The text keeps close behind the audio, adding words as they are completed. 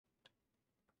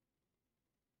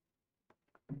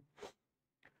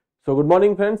So good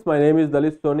morning friends, my name is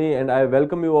Lalit Soni and I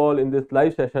welcome you all in this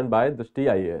live session by Drishti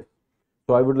IAS.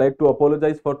 So I would like to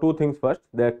apologize for two things. First,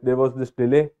 that there was this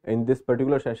delay in this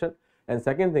particular session, and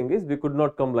second thing is we could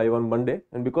not come live on Monday,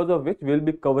 and because of which we will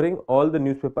be covering all the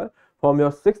newspaper from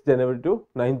your 6th January to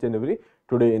 9th January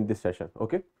today in this session.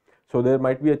 Okay, so there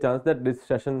might be a chance that this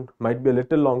session might be a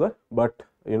little longer, but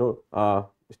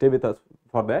stay with us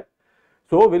for that.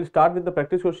 So we'll start with the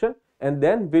practice question and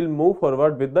then we'll move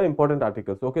forward with the important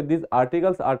articles. Okay, these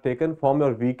articles are taken from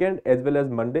your weekend as well as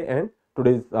Monday and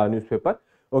today's newspaper.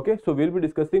 Okay, so we'll be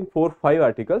discussing 4-5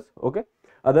 articles. Okay,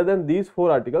 other than these 4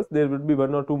 articles, there will be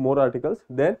 1 or 2 more articles.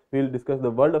 Then we'll discuss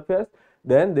the world affairs.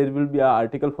 Then there will be an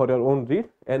article for your own read,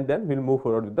 and then we'll move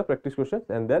forward with the practice questions,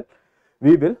 and then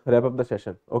we will wrap up the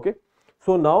session. Okay.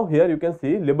 So now here you can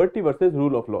see liberty versus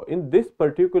rule of law. In this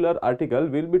particular article,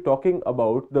 we will be talking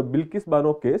about the Bilkis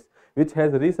Bano case, which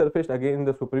has resurfaced again in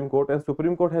the Supreme Court, and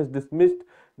Supreme Court has dismissed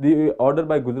the order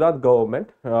by Gujarat government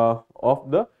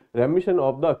of the remission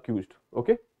of the accused.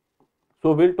 Okay,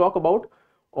 so we'll talk about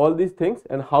all these things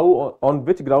and how on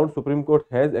which ground Supreme Court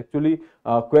has actually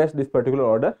quashed this particular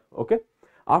order. Okay,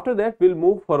 after that we'll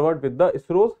move forward with the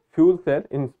ISRO's fuel cell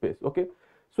in space. Okay,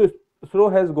 so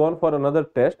ISRO has gone for another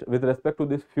test with respect to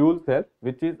this fuel cell,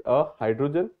 which is a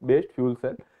hydrogen based fuel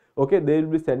cell. Okay, they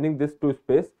will be sending this to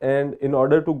space, and in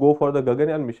order to go for the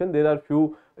Gaganyaan mission, there are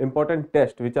few important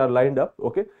tests which are lined up.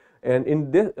 Okay, and in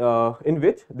this in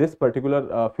which this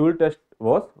particular fuel test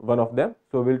was one of them.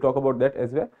 So we'll talk about that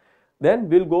as well. Then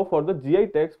we'll go for the GI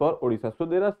tags for Odisha. So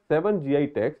there are 7 GI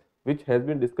tags which has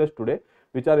been discussed today,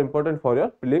 which are important for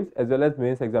your prelims as well as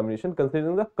mains examination,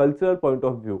 considering the cultural point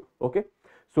of view. Okay,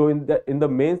 so in the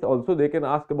mains also they can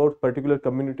ask about particular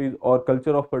communities or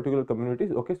culture of particular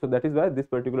communities. Okay, so that is why this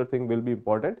particular thing will be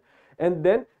important. And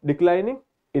then declining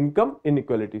income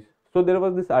inequalities. So there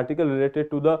was this article related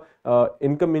to the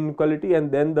income inequality, and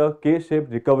then the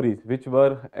K-shaped recoveries, which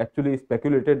were actually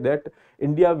speculated that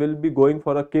India will be going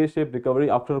for a K-shaped recovery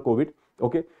after COVID.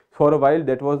 Okay, for a while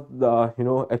that was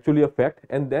actually a fact,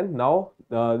 and then now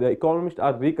the economists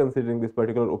are reconsidering this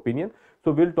particular opinion.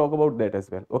 So we'll talk about that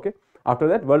as well. Okay, after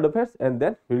that world affairs, and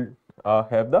then we'll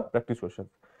have the practice questions.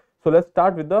 So let's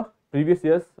start with the previous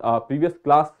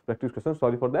class practice questions.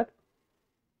 Sorry for that.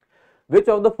 Which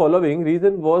of the following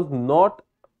reason was not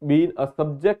been a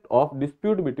subject of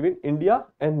dispute between India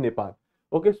and Nepal?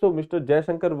 Okay, so Mr.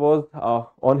 Jaishankar was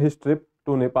on his trip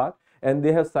to Nepal, and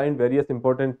they have signed various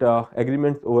important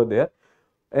agreements over there.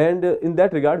 And in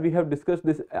that regard, we have discussed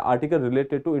this article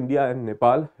related to India and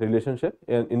Nepal relationship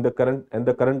and in the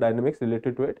current dynamics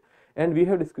related to it. And we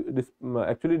have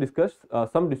actually discussed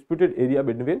some disputed area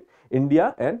between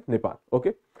India and Nepal.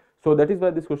 Okay, so that is why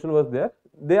this question was there.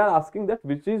 They are asking that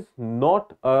which is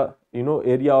not a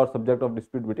area or subject of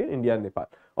dispute between India and Nepal.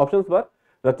 Options were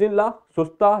Rachinla,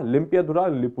 Susta, Limpiadhura,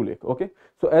 and Lipulekh. Okay,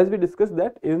 so as we discussed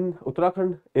that in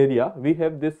Uttarakhand area, we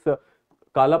have this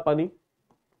Kalapani,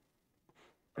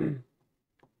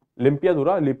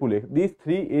 Limpiadhura, Lipulekh. These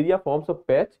 3 area forms a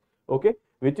patch. Okay,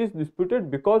 which is disputed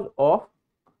because of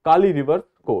Kali River's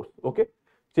course. Okay,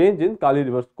 change in Kali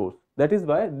River's course. That is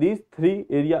why these three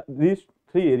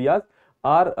areas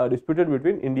are disputed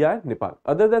between India and Nepal.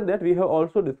 Other than that, we have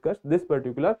also discussed this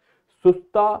particular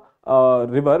Susta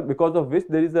river, because of which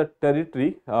there is a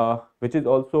territory which is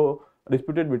also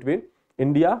disputed between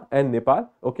India and Nepal.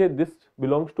 Okay, this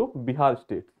belongs to Bihar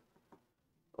state.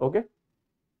 Okay,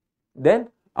 then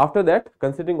after that,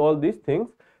 considering all these things,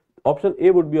 option A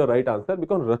would be a right answer,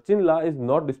 because Rachinla is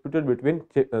not disputed between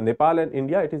Nepal and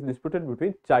India, it is disputed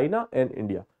between China and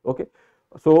India. Okay,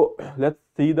 so let's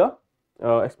see the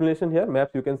explanation here.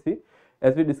 Maps you can see,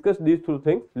 as we discussed these 2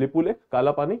 things, Lipulekh,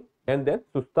 Kalapani, and then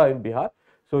Susta in Bihar.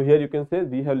 So here you can say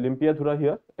we have Limpiadhura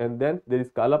here, and then there is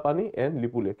Kalapani and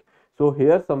Lipulekh. So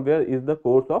here somewhere is the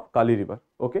course of Kali River.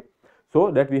 Okay, so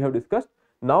that we have discussed.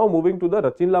 Now moving to the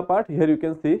Rachinla part, here you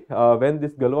can see when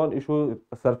this Galwan issue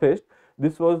surfaced,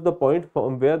 this was the point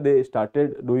from where they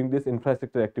started doing this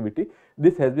infrastructure activity.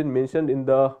 This has been mentioned in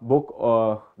the book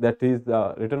that is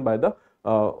written by the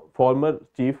former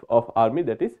chief of army,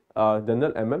 that is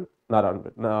General M.M.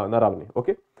 Naravane.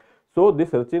 Okay, so this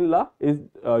Rachinla is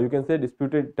you can say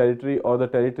disputed territory, or the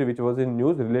territory which was in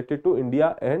news related to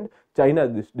India and China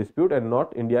dispute, and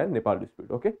not India and Nepal dispute.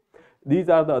 Okay, these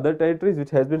are the other territories which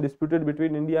has been disputed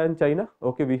between India and China.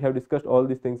 Okay, we have discussed all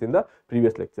these things in the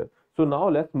previous lecture. So now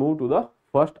let's move to the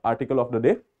first article of the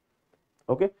day.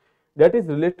 Okay, that is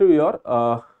related to your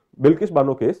Bilkis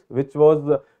Bano case, which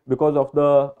was because of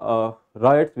the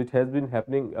riots which has been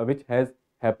happening, which has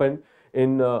happened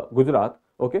in Gujarat.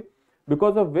 Okay,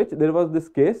 because of which there was this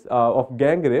case of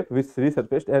gang rape which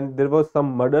resurfaced, and there was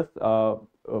some murders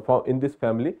in this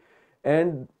family.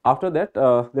 And after that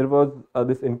there was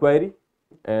this inquiry,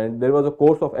 and there was a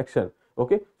course of action.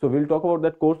 Okay, so we'll talk about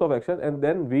that course of action, and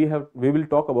then we will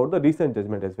talk about the recent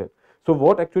judgment as well. So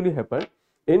what actually happened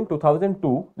in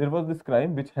 2002, there was this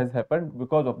crime which has happened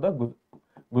because of the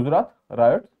Gujarat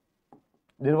riots.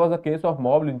 There was a case of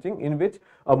mob lynching in which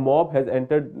a mob has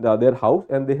entered their house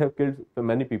and they have killed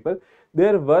many people.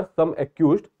 There were some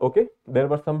accused. Okay, there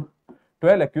were some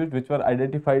 12 accused which were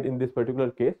identified in this particular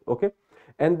case. Okay,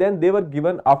 and then they were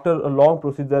given, after a long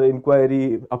procedure,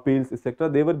 inquiry, appeals, etc.,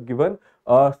 they were given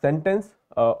a sentence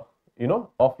of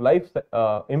life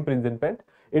imprisonment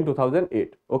in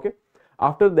 2008. Okay,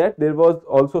 after that there was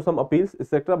also some appeals,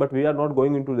 etc., but we are not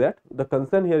going into that. The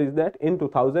concern here is that in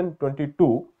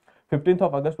 2022, 15th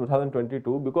of August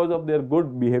 2022, because of their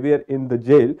good behavior in the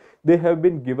jail, they have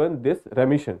been given this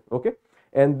remission. Okay,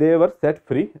 and they were set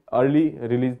free, early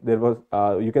release. There was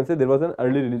you can say there was an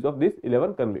early release of these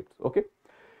 11 convicts. Okay,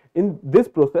 in this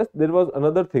process there was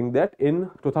another thing, that in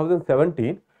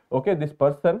 2017, okay, this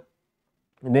person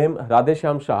named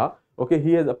Radheshyam Shah, okay,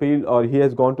 he has appealed, or he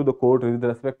has gone to the court with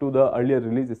respect to the earlier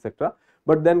release, etc.,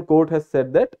 but then court has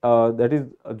said that that is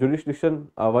jurisdiction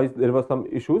wise there were some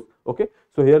issues. Okay,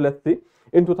 so here let's see.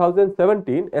 In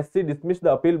 2017, SC dismissed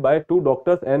the appeal by 2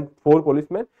 doctors and 4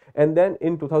 policemen, and then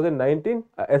in 2019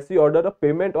 SC ordered a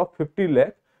payment of 50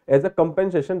 lakh as a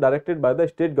compensation directed by the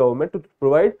state government to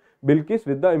provide Bilkis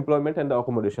with the employment and the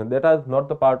accommodation. That is not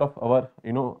the part of our,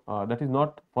 that is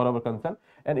not for our concern.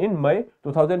 And in May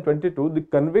 2022, the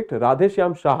convict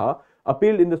Radheshyam Shah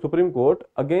appealed in the Supreme Court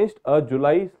against a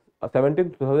July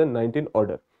 17, 2019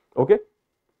 order. Okay,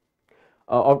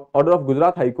 order of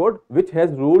Gujarat High Court, which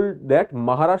has ruled that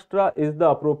Maharashtra is the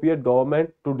appropriate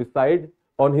government to decide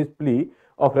on his plea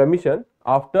of remission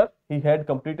after he had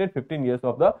completed 15 years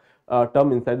of the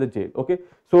term inside the jail. Okay,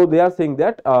 so they are saying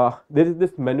that there is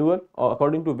this manual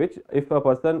according to which if a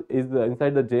person is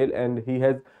inside the jail and he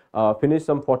has finished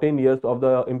some 14 years of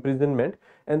the imprisonment,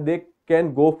 and they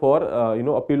can go for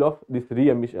appeal of this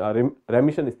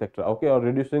remission, etc., okay, or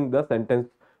reducing the sentence.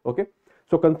 Okay,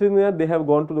 so considering that they have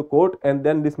gone to the court, and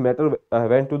then this matter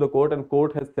went to the court, and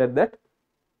court has said that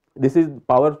this is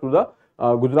power to the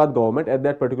Gujarat government at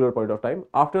that particular point of time.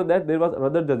 After that, there was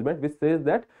another judgment which says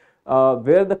that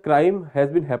where the crime has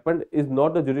been happened is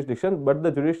not the jurisdiction, but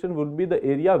the jurisdiction would be the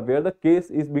area where the case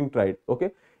is being tried.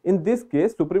 Okay, in this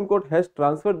case, Supreme Court has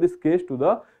transferred this case to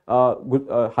the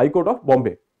High Court of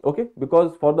Bombay. Okay,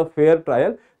 because for the fair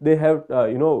trial they have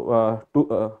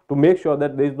to make sure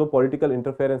that there is no political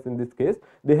interference in this case,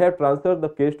 they have transferred the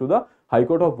case to the High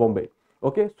Court of Bombay.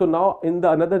 Okay, so now in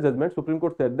the another judgment, Supreme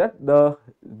Court said that the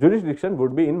jurisdiction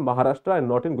would be in Maharashtra and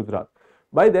not in Gujarat.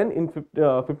 By then, in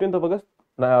 15th of August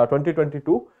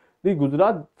 2022, the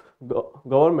Gujarat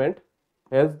government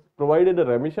has provided a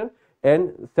remission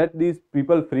and set these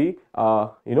people free,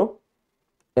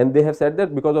 and they have said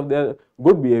that because of their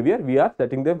good behavior, we are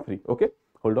setting them free. Okay,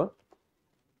 hold on.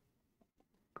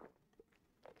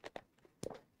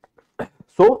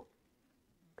 So,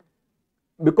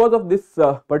 because of this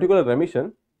particular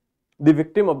remission, the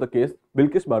victim of the case,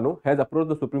 Bilkis Banu, has approached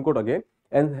the Supreme Court again,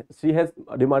 and she has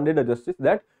demanded a justice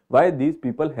that why these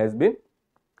people has been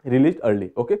released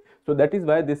early. Okay, so that is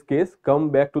why this case come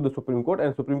back to the Supreme Court,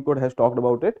 and Supreme Court has talked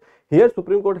about it. Here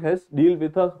Supreme Court has deal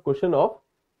with a question of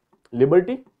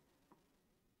liberty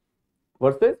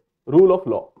versus rule of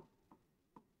law.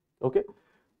 Okay,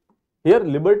 here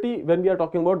liberty, when we are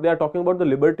talking about, they are talking about the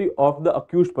liberty of the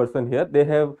accused person. Here they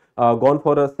have gone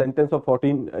for a sentence of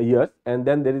 14 years, and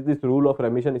then there is this rule of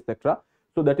remission, etc.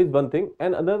 So that is one thing,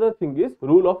 and another thing is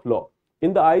rule of law.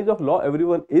 In the eyes of law,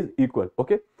 everyone is equal.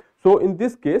 Okay, so in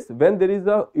this case, when there is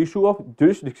a issue of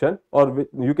jurisdiction, or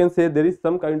you can say there is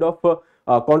some kind of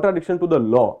contradiction to the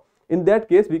law, in that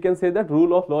case we can say that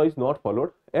rule of law is not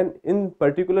followed. And in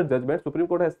particular judgment, Supreme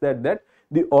Court has said that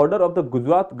the order of the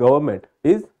Gujarat government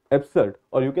is absurd,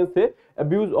 or you can say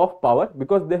abuse of power,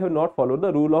 because they have not followed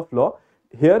the rule of law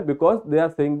here, because they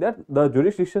are saying that the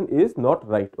jurisdiction is not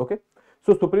right. Okay,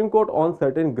 so Supreme Court on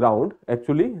certain ground,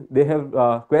 actually they have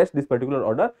quashed this particular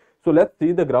order. So let's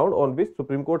see the ground on which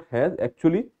Supreme Court has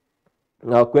actually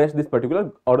quashed this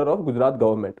particular order of Gujarat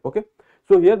government. Okay,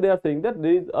 so here they are saying that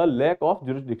there is a lack of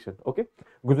jurisdiction. Okay,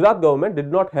 Gujarat government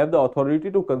did not have the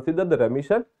authority to consider the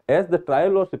remission, as the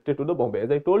trial was shifted to the Bombay.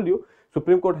 As I told you,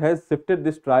 Supreme Court has shifted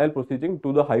this trial proceeding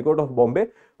to the High Court of Bombay.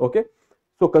 Okay,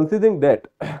 so considering that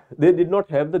they did not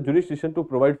have the jurisdiction to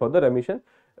provide for the remission.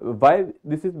 Why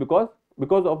this is?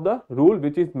 Because of the rule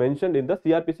which is mentioned in the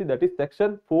CRPC, that is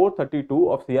section 432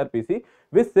 of CRPC,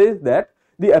 which says that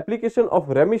the application of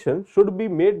remission should be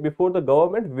made before the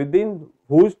government within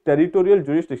whose territorial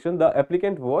jurisdiction the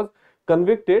applicant was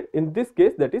convicted, in this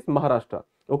case that is Maharashtra.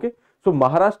 Okay, so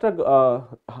Maharashtra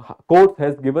court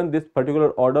has given this particular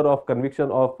order of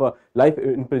conviction of life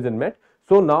imprisonment.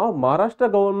 So now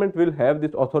Maharashtra government will have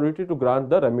this authority to grant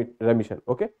the remission.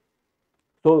 Okay,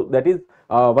 so that is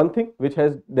one thing which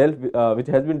has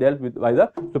been dealt with by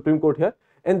the Supreme Court here.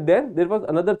 And then there was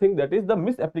another thing, that is the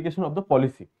misapplication of the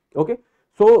policy. Okay,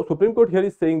 so Supreme Court here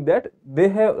is saying that they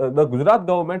have the Gujarat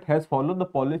government has followed the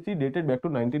policy dated back to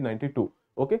 1992.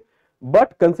 Okay,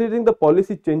 but considering the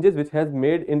policy changes which has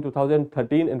made in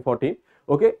 2013 and 14,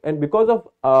 okay, and because of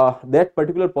that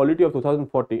particular policy of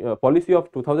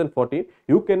 2014,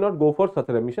 you cannot go for such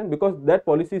remission, because that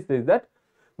policy says that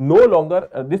no longer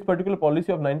this particular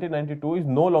policy of 1992 is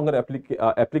no longer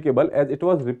applicable, as it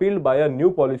was repealed by a new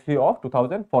policy of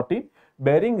 2014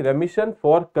 bearing remission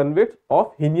for convicts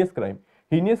of heinous crime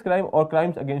or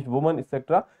crimes against women,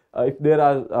 etc. If there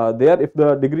are if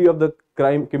the degree of the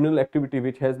criminal activity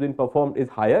which has been performed is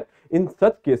higher, in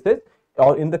such cases,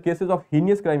 or in the cases of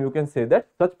heinous crime, you can say that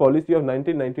such policy of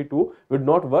 1992 would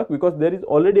not work, because there is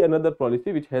already another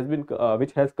policy which has been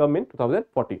which has come in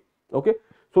 2014. Okay,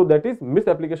 so that is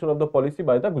misapplication of the policy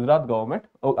by the Gujarat government.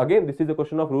 Again, this is a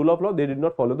question of rule of law. They did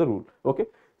not follow the rule. Okay,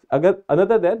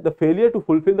 another that the failure to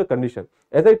fulfill the condition.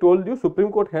 As I told you,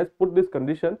 Supreme Court has put this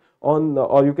condition on,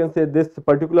 or you can say this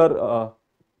particular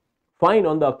fine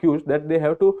on the accused, that they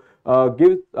have to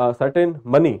give certain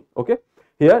money. Okay,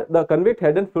 here the convict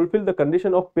hadn't fulfilled the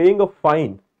condition of paying a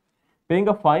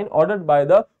fine ordered by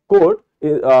the court,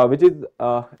 which is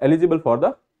eligible for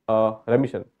the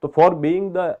remission. So for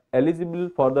being the eligible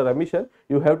for the remission,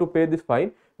 you have to pay this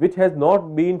fine, which has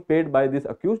not been paid by this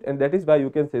accused, and that is why you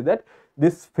can say that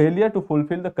this failure to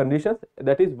fulfill the conditions,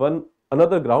 that is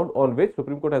another ground on which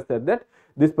Supreme Court has said that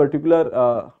this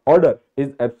particular order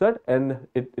is absurd and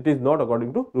it is not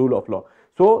according to rule of law.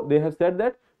 So they have said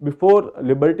that before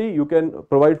liberty you can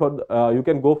provide for you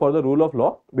can go for the rule of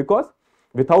law, because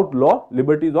without law,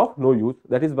 liberty is of no use.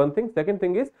 That is one thing. Second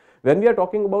thing is, when we are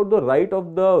talking about the right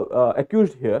of the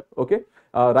accused here, okay,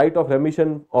 right of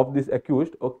remission of this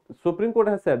accused, Supreme Court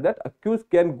has said that accused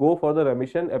can go for the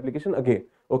remission application again.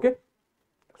 Okay,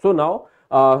 so now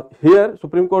here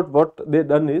Supreme Court, what they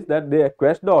done is that they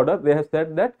quashed the order. They have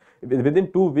said that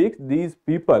within 2 weeks these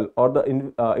people, or the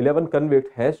 11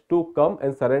 convicts, has to come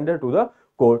and surrender to the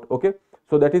court. Okay,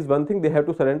 so that is one thing, they have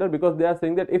to surrender, because they are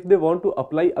saying that if they want to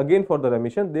apply again for the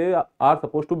remission, they are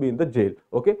supposed to be in the jail.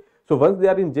 Okay, so once they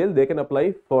are in jail, they can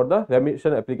apply for the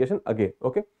remission application again.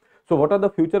 Okay, so what are the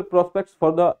future prospects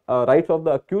for the rights of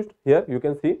the accused? Here you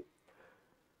can see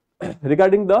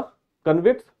regarding the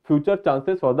convicts' future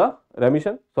chances for the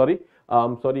remission. Sorry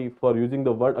for using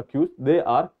the word accused. They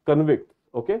are convicts.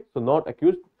 Okay, so not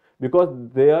accused, because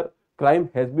their crime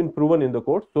has been proven in the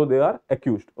court, so they are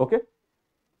accused. Okay,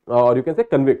 or you can say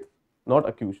convicts, not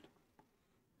accused.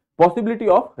 Possibility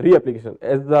of reapplication,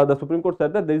 as the Supreme Court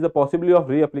said that there is a possibility of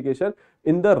reapplication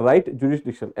in the right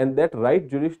jurisdiction, and that right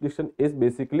jurisdiction is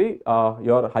basically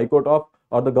your High Court of,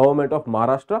 or the government of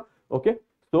Maharashtra. Okay,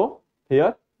 so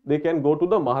here they can go to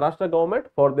the Maharashtra government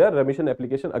for their remission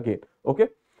application again. Okay,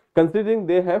 considering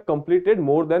they have completed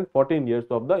more than 14 years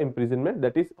of the imprisonment,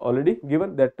 that is already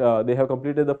given that they have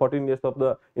completed the 14 years of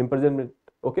the imprisonment.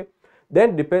 Okay,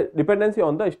 then dependency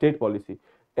on the state policy.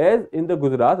 As in the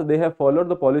Gujarat, they have followed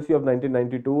the policy of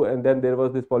 1992, and then there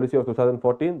was this policy of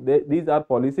 2014. These are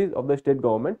policies of the state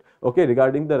government, okay,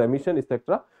 regarding the remission,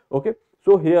 etc. Okay,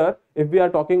 so here if we are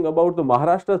talking about the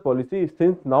Maharashtra's policy,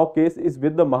 since now case is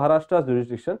with the Maharashtra's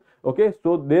jurisdiction, okay,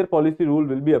 so their policy rule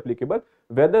will be applicable.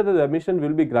 Whether the remission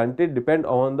will be granted depend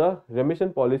on the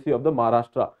remission policy of the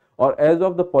Maharashtra, or as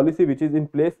of the policy which is in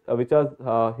place, which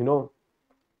was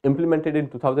implemented in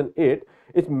 2008,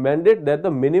 it's mandate that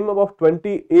the minimum of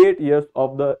 28 years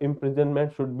of the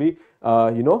imprisonment should be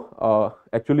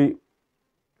actually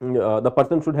the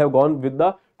person should have gone with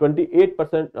the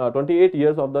 28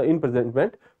 years of the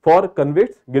imprisonment for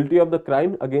convicts guilty of the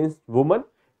crime against women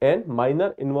and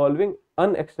minor involving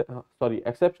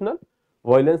exceptional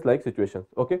violence like situations.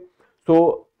 Okay,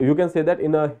 so you can say that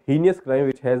in a heinous crime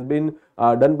which has been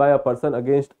done by a person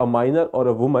against a minor or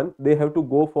a woman, they have to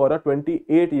go for a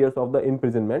 28 years of the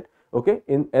imprisonment, okay,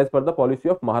 in as per the policy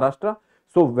of Maharashtra.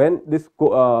 So when this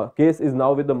case is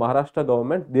now with the Maharashtra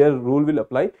government, their rule will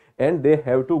apply, and they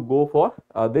have to go for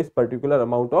this particular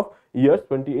amount of years,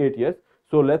 28 years.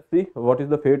 So let's see what is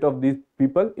the fate of these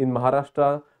people in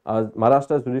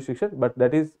Maharashtra's jurisdiction, but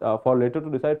that is for later to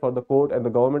decide, for the court and the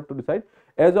government to decide.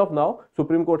 As of now,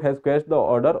 Supreme Court has quashed the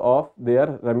order of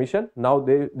their remission. Now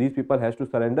these people has to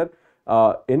surrender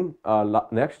in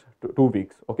next 2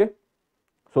 weeks. Okay.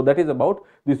 So that is about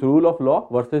this rule of law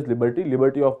versus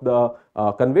liberty of the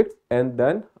convicts, and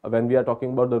then when we are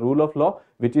talking about the rule of law,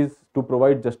 which is to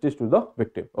provide justice to the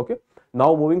victim. Okay.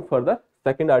 Now moving further,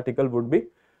 second article would be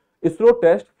ISRO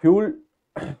test fuel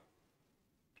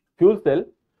cell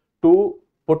to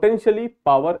potentially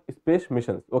power space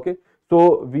missions. Okay.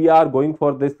 So we are going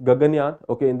for this Gaganyaan.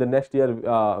 Okay. In the next year,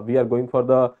 we are going for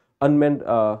the unmanned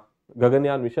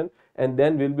Gaganyaan mission, and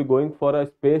then we will be going for a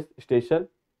space station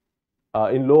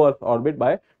in low Earth orbit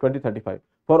by 2035.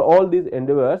 For all these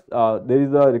endeavors, there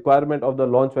is a requirement of the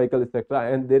launch vehicle,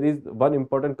 etc., and there is one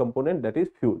important component, that is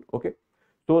fuel. Okay.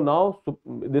 So now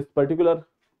this particular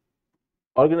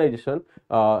organization,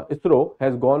 ISRO,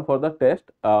 has gone for the test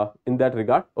in that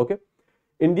regard. Okay.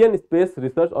 Indian Space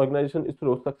Research Organization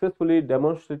ISRO successfully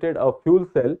demonstrated a fuel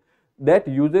cell that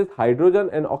uses hydrogen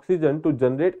and oxygen to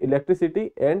generate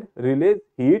electricity and release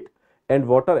heat and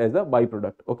water as a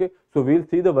byproduct. Okay. So we will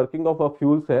see the working of a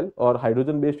fuel cell or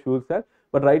hydrogen based fuel cell,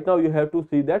 but right now you have to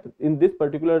see that in this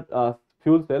particular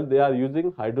fuel cell they are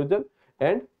using hydrogen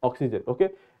and oxygen. Okay.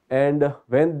 And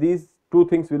when these two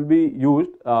things will be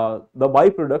used, the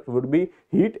byproduct would be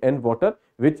heat and water,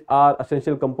 which are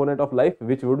essential component of life,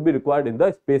 which would be required in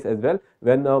the space as well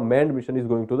when a manned mission is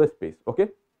going to the space. Okay.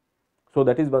 So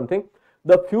that is one thing.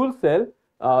 The fuel cell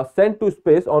sent to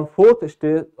space on 4th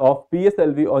stage of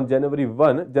PSLV on January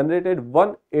 1 generated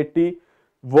 180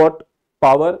 watt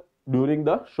power during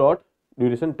the short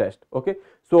duration test. Okay.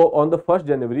 So on the 1st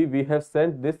January we have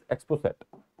sent this ExpoSat.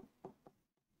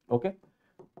 Okay.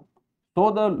 So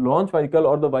the launch vehicle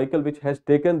or the vehicle which has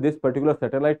taken this particular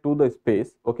satellite to the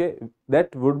space, okay,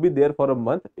 that would be there for a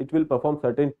month. It will perform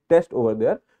certain tests over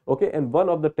there. Okay. And one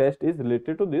of the tests is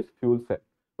related to this fuel cell.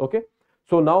 Okay.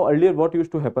 So now earlier what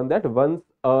used to happen, that once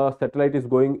a satellite is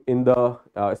going in the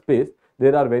space,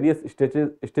 there are various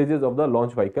stages of the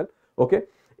launch vehicle. Okay.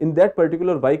 In that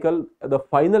particular vehicle, the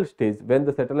final stage when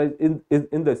the satellite is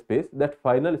in the space, that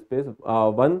final space,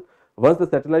 once the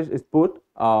satellite is put,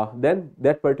 then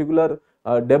that particular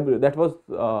debris, that was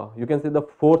you can say the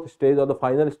 4th stage or the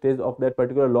final stage of that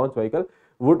particular launch vehicle,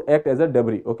 would act as a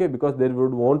debris. Okay. Because there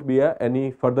won't be any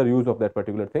further use of that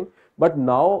particular thing. But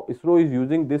now ISRO is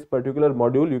using this particular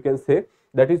module, you can say,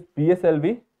 that is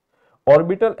PSLV,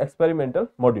 orbital experimental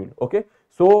module. Okay.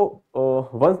 So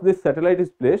once this satellite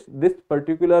is placed, this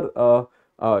particular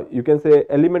you can say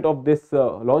element of this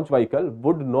launch vehicle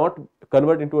would not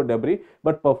convert into a debris,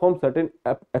 but perform certain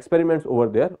experiments over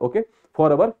there. Okay.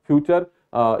 For our future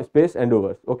space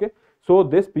endeavors. Okay. So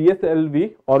this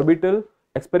PSLV, orbital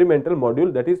experimental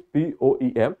module, that is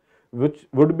POEM, which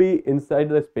would be inside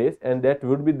the space, and that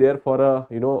would be there for a,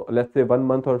 let's say 1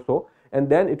 month or so, and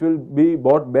then it will be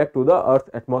brought back to the Earth's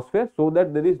atmosphere, so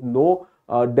that there is no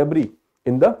debris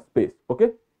in the space.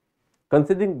 Okay.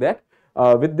 Considering that,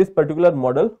 with this particular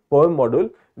model, POEM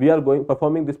module, we are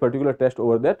performing this particular test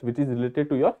over that, which is related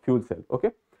to your fuel cell.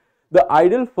 Okay. The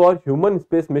ideal for human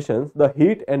space missions, the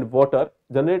heat and water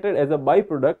generated as a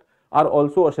byproduct are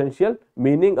also essential,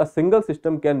 meaning a single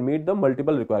system can meet the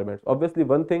multiple requirements. Obviously,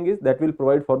 one thing is that will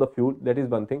provide for the fuel, that is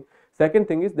one thing. Second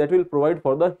thing is that will provide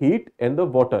for the heat and the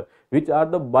water, which are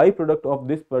the byproduct of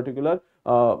this particular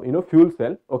fuel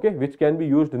cell. Okay. Which can be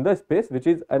used in the space, which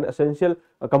is an essential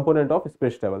component of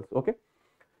space travels. Okay.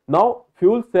 Now,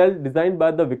 fuel cell designed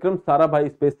by the Vikram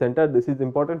Sarabhai Space Center, this is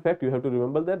important fact, you have to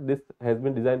remember that this has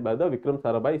been designed by the Vikram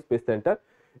Sarabhai Space Center,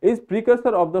 is precursor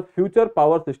of the future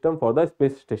power system for the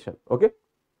space station. Okay.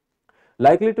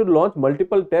 Likely to launch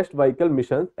multiple test vehicle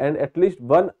missions and at least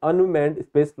one unmanned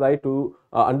space flight to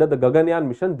under the Gaganyaan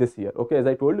mission this year. Okay. As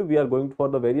I told you, we are going for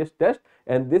the various tests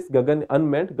and this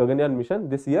unmanned Gaganyaan mission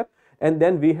this year, and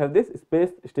then we have this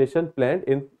space station planned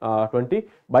in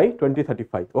by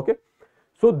 2035. Okay.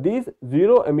 So these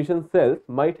zero emission cells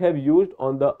might have used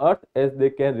on the Earth, as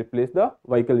they can replace the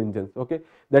vehicle engines. Okay.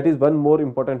 That is one more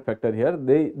important factor here.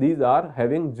 These are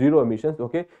having zero emissions.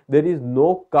 Okay. There is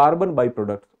no carbon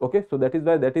byproducts. Okay. So that is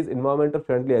why that is environmental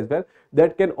friendly as well.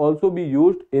 That can also be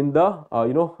used in the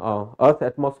Earth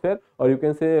atmosphere, or you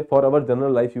can say for our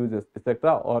general life uses,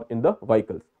 etc., or in the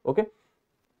vehicles. Okay.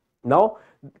 Now,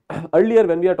 earlier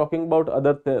when we are talking about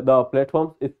the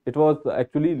platforms, it was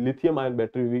actually lithium ion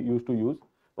battery we used to use.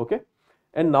 Okay.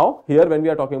 And now here when we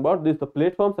are talking about this, the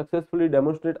platform successfully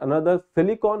demonstrate another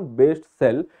silicon based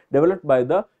cell developed by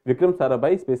the Vikram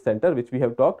Sarabhai Space Center, which we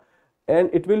have talked, and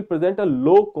it will present a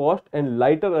low cost and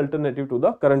lighter alternative to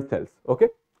the current cells. Okay.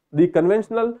 The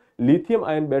conventional lithium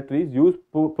ion batteries use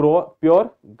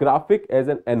pure graphite as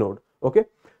an anode. Okay.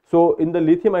 So in the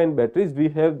lithium ion batteries we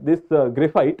have this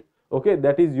graphite, okay,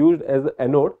 that is used as an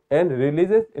anode and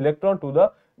releases electron to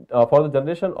the for the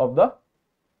generation of the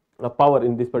power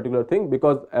in this particular thing,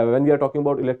 because when we are talking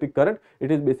about electric current,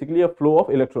 it is basically a flow of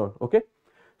electron. Okay,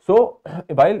 so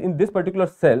while in this particular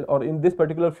cell or in this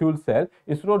particular fuel cell,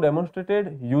 ISRO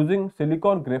demonstrated using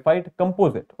silicon graphite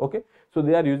composite. Okay, so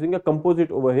they are using a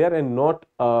composite over here and not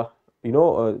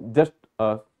just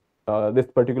this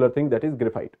particular thing, that is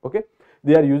graphite. Okay,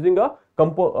 they are using a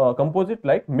composite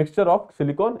like mixture of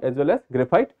silicon as well as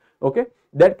graphite. Okay,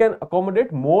 that can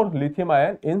accommodate more lithium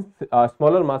ion in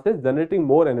smaller masses, generating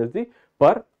more energy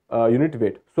per unit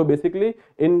weight. So basically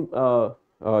in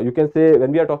you can say,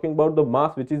 when we are talking about the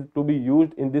mass which is to be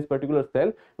used in this particular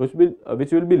cell, which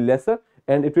will be lesser,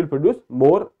 and it will produce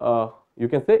more you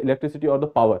can say electricity or the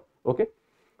power. Okay,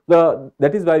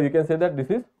 that is why we can say that this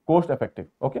is cost effective.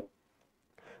 Okay,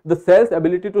 the cell's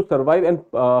ability to survive and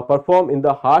perform in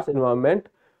the harsh environment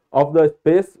of the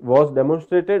space was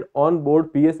demonstrated on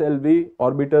board PSLV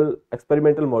orbital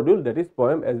experimental module, that is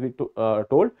POEM, as we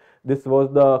told. This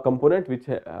was the component which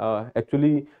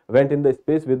actually went in the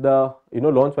space with the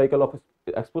launch vehicle of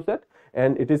Exposat,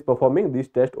 and it is performing these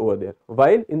tests over there.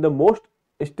 While in the most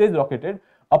stage rocketed,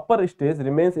 upper stage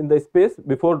remains in the space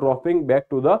before dropping back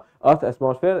to the Earth's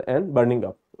atmosphere and burning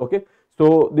up. Okay,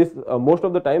 so this most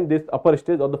of the time this upper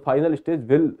stage or the final stage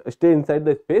will stay inside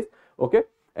the space. Okay,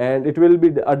 and it will be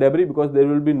a debris because there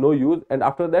will be no use, and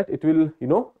after that it will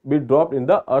be dropped in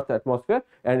the Earth's atmosphere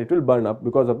and it will burn up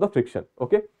because of the friction.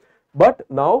 Okay, but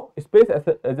now space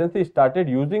agency started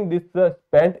using these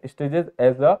spent stages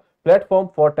as a platform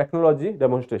for technology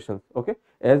demonstrations. Okay,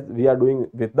 as we are doing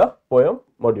with the POEM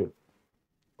module.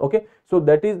 Okay, so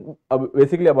that is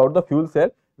basically about the fuel cell.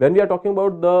 When we are talking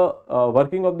about the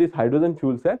working of this hydrogen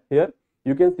fuel cell, here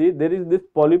you can see there is this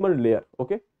polymer layer.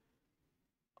 Okay,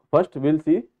 first we will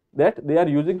see that they are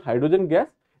using hydrogen gas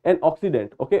and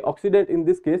oxidant. Okay, oxidant in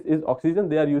this case is oxygen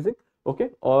they are using. Okay,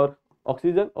 or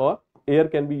oxygen or air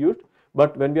can be used,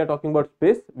 but when we are talking about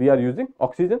space, we are using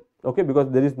oxygen. Okay,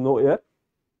 because there is no air.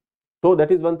 So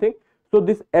that is one thing. So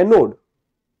this anode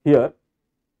here,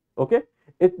 okay,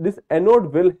 this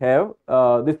anode will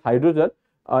have this hydrogen,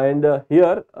 and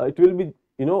here it will be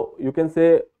you can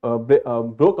say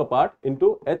broke apart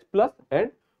into H plus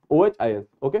and OH ions.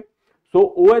 Okay,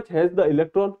 so OH has the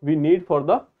electron we need for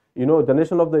the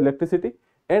generation of the electricity,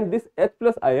 and this H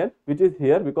plus ion which is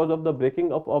here because of the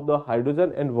breaking up of the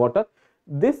hydrogen and water,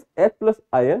 this H plus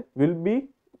ion will be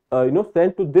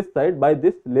sent to this side by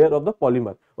this layer of the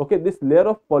polymer. Okay, this layer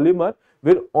of polymer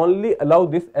will only allow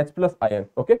this H plus ion.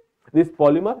 Okay, this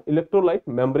polymer electrolyte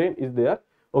membrane is there.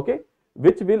 Okay,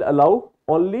 which will allow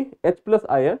only H plus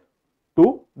ion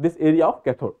to this area of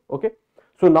cathode. Okay,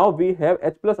 so now we have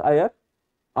H plus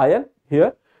ion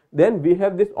here, then we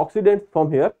have this oxidant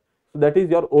from here, so that is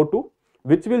your O2,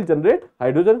 which will generate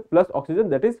hydrogen plus oxygen,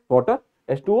 that is water,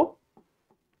 H2O.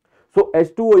 So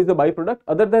H2O is a byproduct.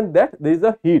 Other than that, there is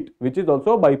a heat which is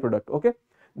also a byproduct. Okay,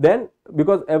 then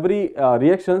because every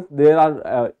reactions there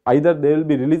are either they will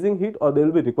be releasing heat or they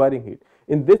will be requiring heat.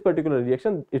 In this particular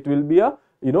reaction, it will be a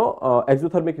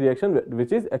exothermic reaction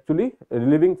which is actually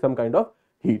relieving some kind of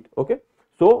heat. Okay,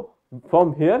 so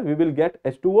from here we will get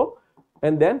H2O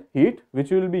and then heat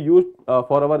which will be used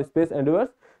for our space endeavors.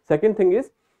 Second thing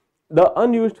is the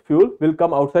unused fuel will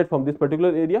come outside from this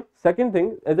particular area. Second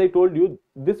thing, as I told you,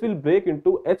 this will break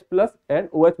into H plus and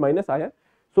OH minus ion.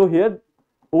 So here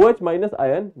OH minus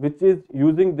ion, which is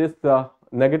using this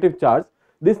negative charge,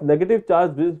 this negative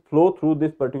charge will flow through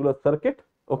this particular circuit.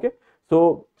 Okay,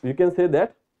 so you can say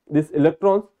that this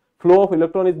electrons, flow of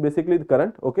electron is basically the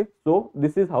current. Okay, so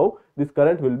this is how this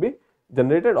current will be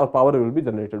generated or power will be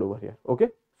generated over here. Okay,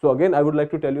 so again I would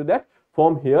like to tell you that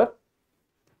from here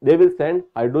they will send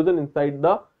hydrogen inside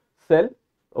the cell.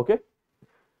 Okay,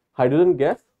 hydrogen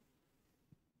gas.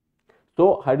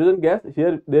 So hydrogen gas,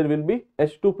 here there will be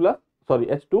H2 plus, sorry,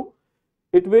 H2,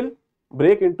 it will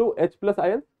break into H plus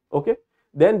ions. Okay,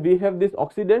 then we have this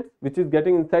oxidant which is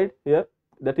getting inside here,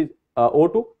 that is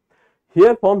O2.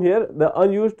 Here from here the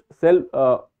unused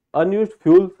cell, unused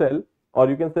fuel cell, or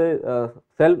you can say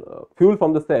fuel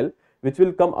from the cell which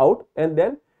will come out, and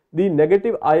then the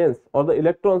negative ions or the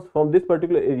electrons from this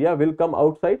particular area will come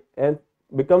outside and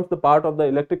becomes the part of the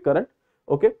electric current.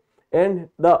 Okay, and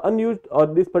the unused or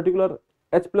this particular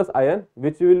H plus ion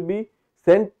which will be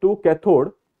sent to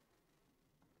cathode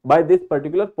by this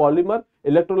particular polymer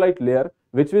electrolyte layer,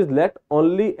 which will let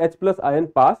only H plus ion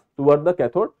pass toward the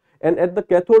cathode, and at the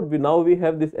cathode we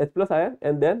have this H plus ion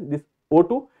and then this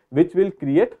O2 which will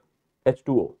create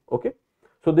H2O. Okay,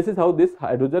 so this is how this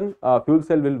hydrogen fuel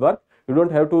cell will work. You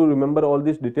don't have to remember all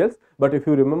these details, but if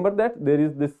you remember that there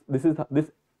is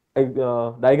this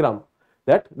diagram,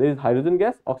 that there is hydrogen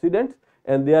gas, oxidants,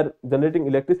 and they are generating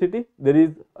electricity, there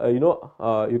is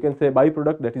you can say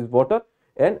byproduct, that is water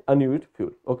and unused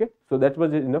fuel. Okay, so that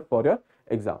was enough for your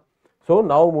exam. So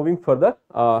now moving further,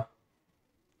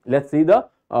 let's see the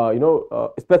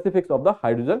specifics of the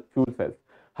hydrogen fuel cells.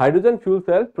 Hydrogen fuel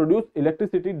cells produce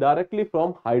electricity directly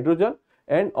from hydrogen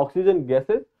and oxygen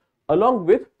gases along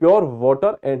with pure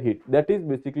water and heat. That is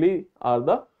basically are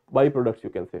the byproducts, you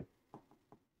can say.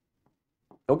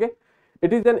 Okay,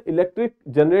 it is an electric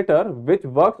generator which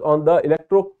works on the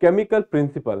electrochemical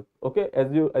principle. Okay, as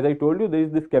I told you, there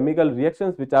is this chemical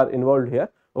reactions which are involved here.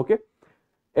 Okay,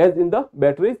 as in the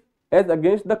batteries, as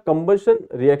against the combustion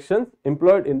reactions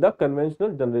employed in the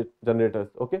conventional generators.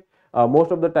 Okay,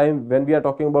 most of the time when we are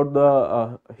talking about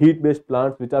the heat based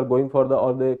plants which are going for the,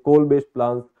 or the coal based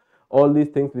plants, all these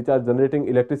things which are generating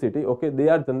electricity, okay, they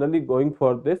are generally going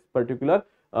for this particular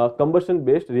combustion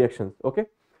based reactions. Okay,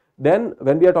 then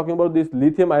when we are talking about these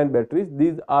lithium ion batteries,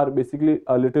 these are basically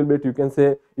a little bit, you can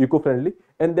say, eco-friendly.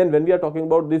 And then when we are talking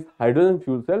about this hydrogen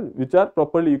fuel cell, which are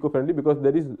properly eco-friendly because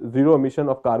there is zero emission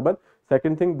of carbon.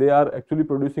 Second thing, they are actually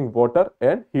producing water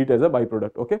and heat as a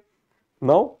byproduct. Okay,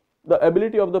 now the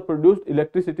ability of the produced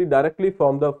electricity directly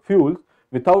from the fuels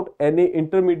without any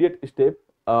intermediate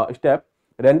step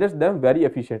renders them very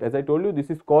efficient. As I told you, this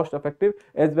is cost effective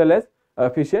as well as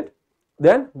efficient.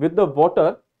 Then with the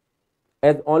water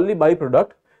as only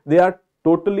byproduct, they are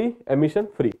totally emission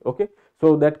free. Okay,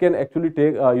 so that can actually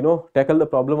take tackle the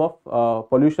problem of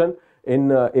pollution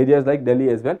in areas like Delhi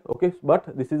as well. Okay,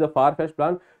 but this is a far-fetched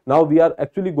plan. Now we are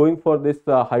actually going for this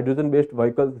hydrogen based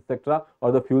vehicles, etc.,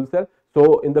 or the fuel cell.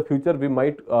 So in the future we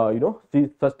might see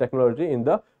such technology in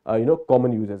the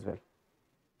common use as well.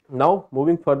 Now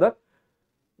moving further,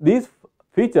 these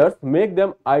features make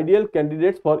them ideal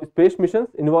candidates for space missions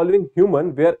involving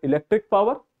human, where electric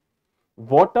power,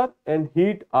 water and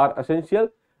heat are essential,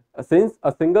 since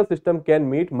a single system can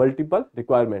meet multiple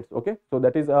requirements. Okay, so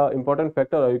that is a important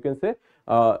factor, or you can say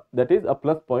that is a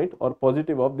plus point or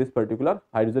positive of this particular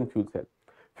hydrogen fuel cell.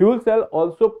 Fuel cell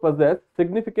also possess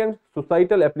significant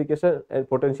societal application and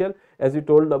potential. As you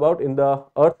told about, in the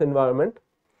earth environment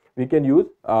we can use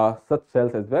such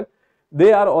cells as well.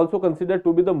 They are also considered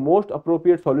to be the most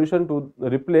appropriate solution to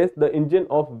replace the engine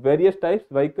of various types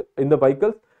in the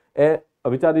vehicles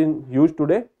which are in use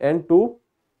today, and to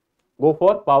go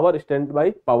for power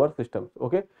standby power systems.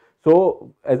 Okay,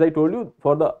 so as I told you,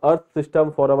 for the earth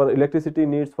system, for our electricity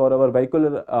needs, for our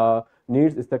vehicular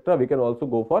needs, etc., we can also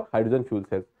go for hydrogen fuel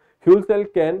cells. Fuel cell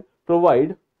can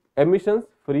provide emissions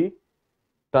free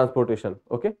transportation.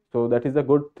 Okay, so that is a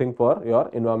good thing for your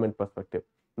environment perspective.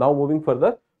 Now moving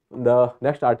further, the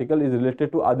next article is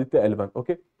related to Aditya L1.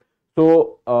 Okay,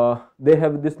 so they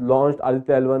have this launched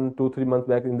Aditya L1 2-3 months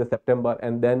back in the September,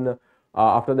 and then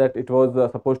after that it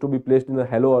was supposed to be placed in the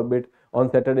hello orbit.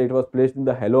 On Saturday it was placed in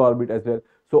the hello orbit as well.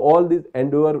 So all this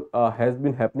endeavor has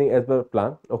been happening as per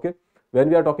plan. Okay, when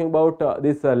we are talking about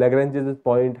this Lagrange's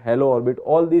point, hello orbit,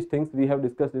 all these things we have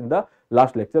discussed in the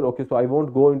last lecture. Okay, so I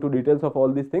won't go into details of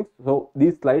all these things. So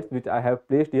these slides which I have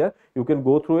placed here, you can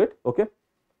go through it. Okay,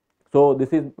 so this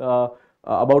is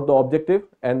about the objective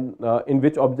and in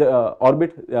which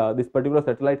orbit this particular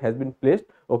satellite has been placed.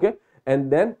 Okay,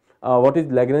 and then what is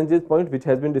Lagrange's point, which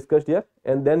has been discussed here,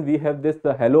 and then we have this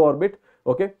hello orbit.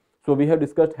 Okay, so we have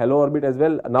discussed hello orbit as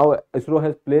well. Now ISRO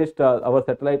has placed our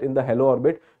satellite in the hello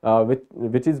orbit,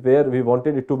 which is where we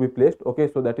wanted it to be placed.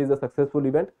 Okay, so that is a successful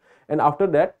event. And after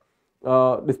that,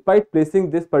 despite placing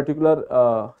this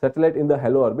particular satellite in the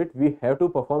hello orbit, we have to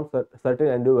perform certain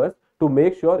endeavors to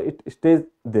make sure it stays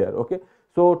there. Okay,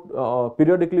 so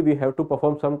periodically we have to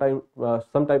perform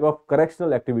some type of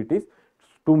correctional activities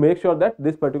to make sure that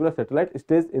this particular satellite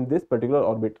stays in this particular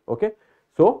orbit. Okay,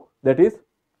 so that is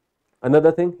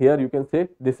another thing. Here you can say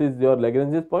this is your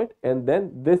Lagrange's point, and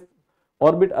then this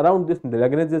orbit around this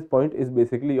Lagrange's point is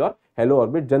basically your hello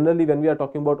orbit. Generally when we are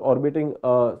talking about orbiting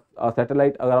a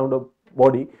satellite around a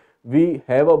body, we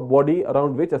have a body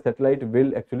around which a satellite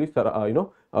will actually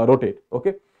rotate.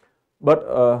 Okay,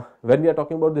 but when we are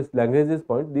talking about this Lagrange's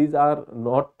point, these are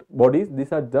not bodies,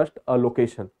 these are just a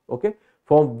location. Okay,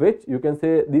 from which you can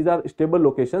say these are stable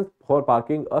locations for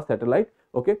parking a satellite.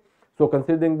 Okay, so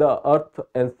considering the earth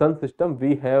and sun system,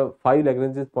 we have 5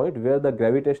 Lagrange's point where the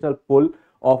gravitational pull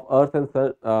of earth and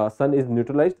sun is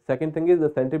neutralized. Second thing is the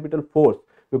centripetal force,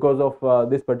 because of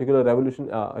this particular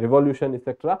revolution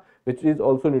etc., which is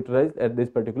also neutralized at this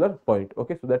particular point.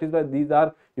 Okay, so that is why these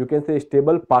are, you can say,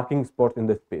 stable parking spots in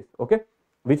the space. Okay,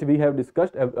 which we have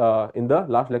discussed in the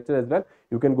last lecture as well.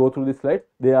 You can go through these slides,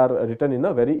 they are written in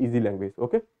a very easy language.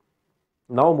 Okay,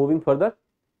 now moving further,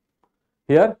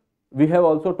 here we have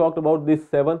also talked about these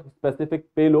 7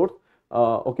 specific payloads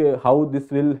okay, how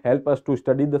this will help us to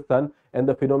study the sun and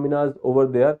the phenomena over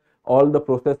there, all the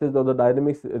processes or the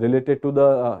dynamics related to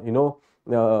the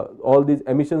all these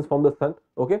emissions from the sun.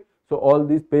 Okay, so all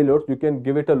these payloads, you can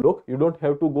give it a look. You don't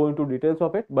have to go into details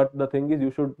of it, but the thing is,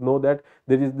 you should know that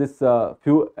there is this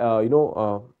few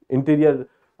interior,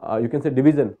 you can say,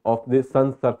 division of the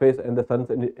sun's surface and the sun's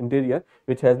interior,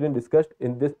 which has been discussed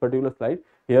in this particular slide.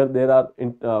 Here there are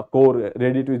core,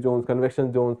 radiative zones,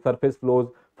 convection zones, surface flows,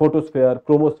 photosphere,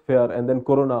 chromosphere, and then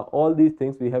corona. All these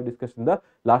things we have discussed in the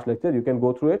last lecture. You can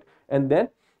go through it. And then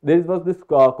there was this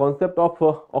concept of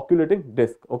occultating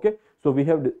disk. Okay, so we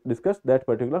have discussed that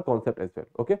particular concept as well.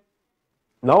 Okay,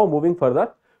 now moving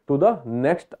further to the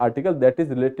next article, that is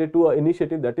related to an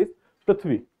initiative, that is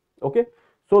Prithvi. Okay,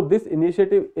 so this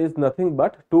initiative is nothing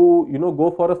but to go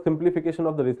for a simplification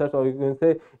of the research, or you can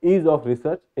say ease of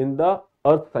research in the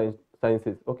earth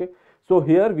sciences. Okay, so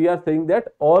here we are saying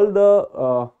that all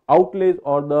the outlays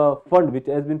or the fund which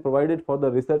has been provided for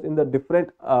the research in the different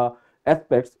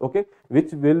aspects, okay,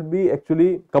 which will be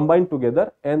actually combined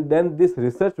together, and then this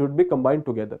research would be combined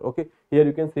together. Okay, here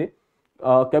you can see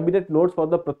cabinet notes for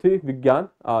the Prithvi Vigyan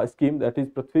scheme, that is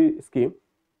Prithvi scheme,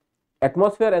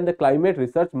 atmosphere and the climate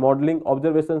research, modeling,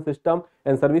 observation system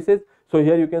and services. So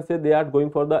here you can say they are going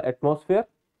for the atmosphere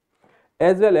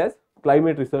as well as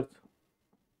climate research.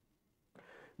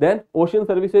 Then ocean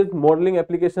services, modeling,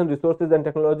 application, resources and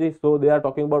technology. So they are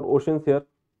talking about oceans here.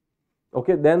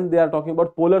 Okay, then they are talking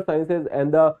about polar sciences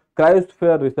and the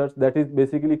cryosphere research, that is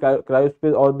basically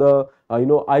cryosphere or the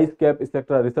ice cap,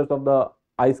 etc., research of the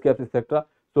ice caps, etc.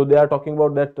 So they are talking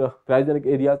about that cryogenic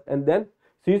areas. And then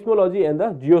seismology and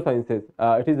the geosciences,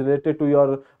 it is related to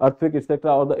your earthquake,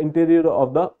 etc., or the interior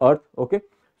of the earth. Okay,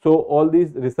 so all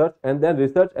these research, and then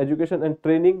research, education and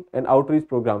training and outreach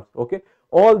programs. Okay,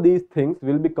 all these things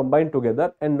will be combined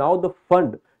together, and now the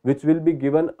fund which will be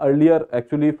given earlier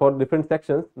actually for different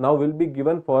sections now will be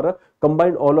given for a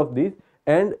combined all of these,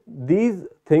 and these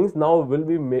things now will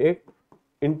be made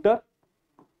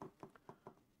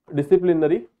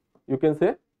interdisciplinary, you can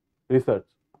say, research.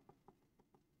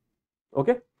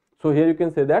 Okay, so here you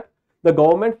can say that the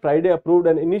government Friday approved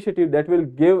an initiative that will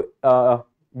give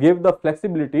the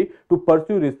flexibility to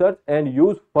pursue research and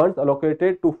use funds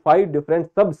allocated to 5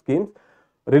 different sub schemes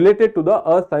related to the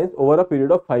earth science over a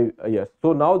period of 5 years.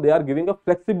 So now they are giving a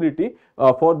flexibility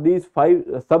for these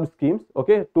 5 sub schemes,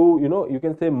 okay, to you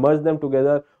can say merge them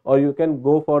together, or you can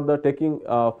go for the taking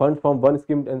funds from one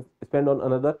scheme and spend on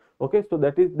another. Okay, so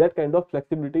that kind of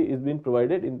flexibility is being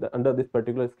provided in under this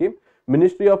particular scheme.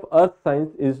 Ministry of Earth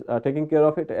Science is taking care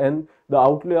of it, and the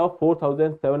outlay of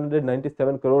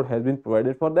 4,797 crore has been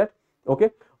provided for that. Okay,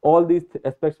 all these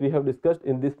aspects we have discussed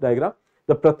in this diagram.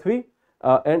 The Prithvi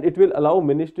and it will allow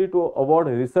ministry to award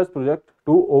research project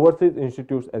to overseas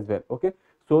institutes as well. Okay,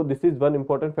 so this is one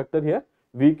important factor here.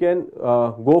 We can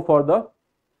go for the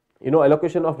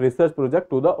allocation of research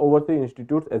project to the overseas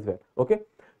institutes as well. Okay,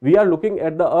 we are looking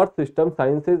at the earth system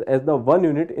sciences as the one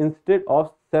unit instead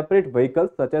of separate vehicles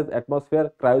such as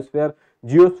atmosphere, cryosphere,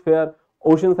 geosphere,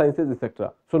 ocean sciences,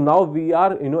 etc. So now we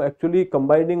are actually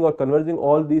combining or converging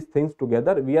all these things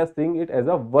together. We are seeing it as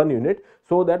a one unit,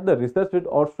 so that the research will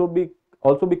also be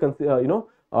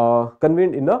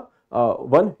convened in a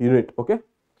one unit. Okay,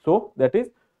 so that is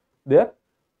there.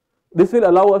 This will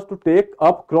allow us to take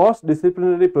up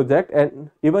cross-disciplinary project and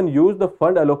even use the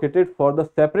fund allocated for the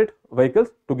separate vehicles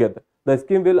together. The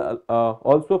scheme will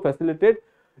also facilitate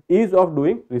ease of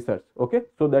doing research. Okay,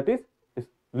 so that is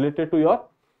related to your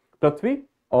Prithvi,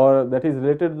 or that is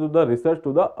related to the research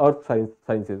to the earth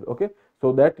sciences. Okay,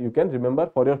 so that you can remember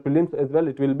for your prelims as well.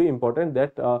 It will be important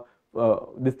that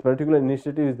this particular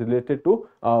initiative is related to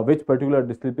which particular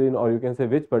discipline, or you can say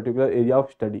which particular area of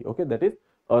study. Okay, that is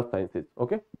earth sciences.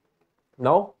 Okay,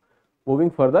 now moving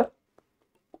further.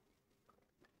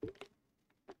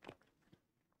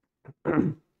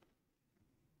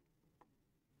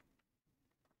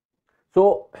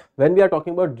 So when we are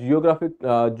talking about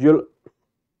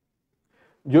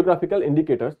geographical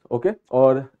indicators, okay,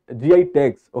 or GI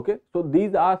tags, okay, so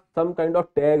these are some kind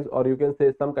of tags, or you can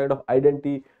say some kind of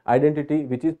identity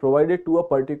which is provided to a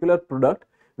particular product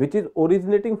which is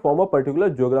originating from a particular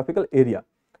geographical area,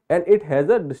 and it has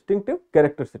a distinctive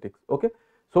characteristics. Okay,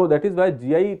 so that is why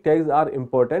GI tags are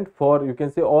important for, you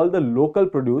can say, all the local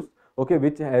produce, okay,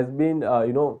 which has been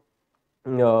under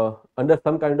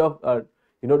some kind of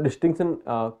distinction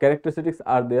characteristics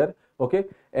are there. Okay,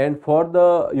 and for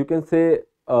the, you can say,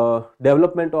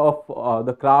 development of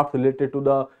the crafts related to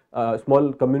the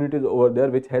small communities over there,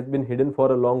 which has been hidden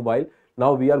for a long while.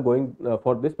 Now we are going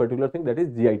for this particular thing, that is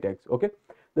GI tags. Okay,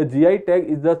 the GI tag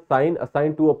is the sign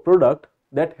assigned to a product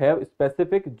that have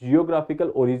specific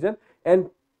geographical origin and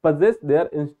possess their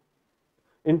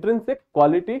intrinsic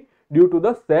quality due to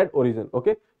the said origin.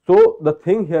 Okay, so the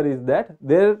thing here is that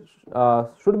there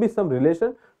should be some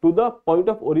relation to the point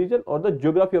of origin or the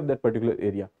geography of that particular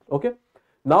area. Okay,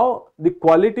 now the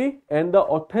quality and the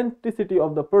authenticity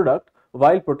of the product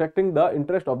while protecting the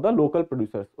interest of the local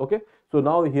producers. Okay, so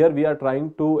now here we are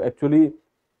trying to actually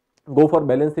go for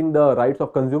balancing the rights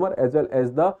of consumer as well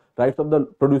as the rights of the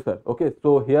producer. Okay,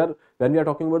 so here when we are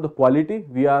talking about the quality,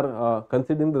 we are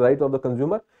considering the rights of the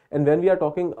consumer, and when we are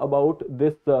talking about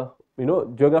this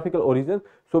geographical origin,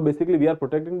 so basically we are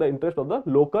protecting the interest of the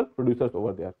local producers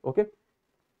over there. Okay,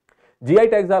 GI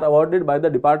tags are awarded by the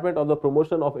Department of the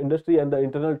Promotion of Industry and the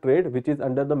Internal Trade, which is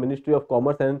under the Ministry of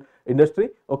Commerce and Industry.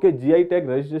 Okay, GI tag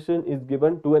registration is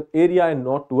given to an area and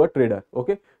not to a trader.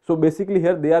 Okay, so basically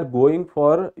here they are going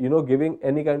for giving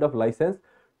any kind of license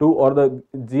to, or the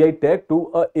GI tag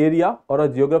to a area or a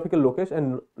geographical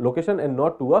location and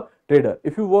not to a trader.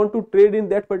 If you want to trade in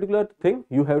that particular thing,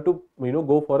 you have to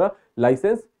go for a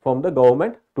license from the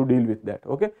government to deal with that.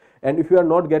 Okay, and if you are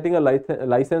not getting a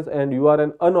license and you are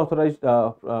an unauthorized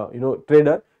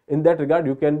trader, in that regard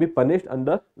you can be punished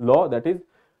under law, that is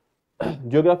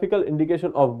Geographical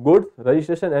Indication of Goods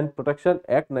Registration and Protection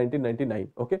Act 1999.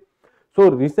 Okay, so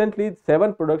recently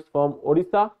 7 products from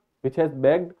Odisha which has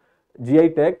bagged GI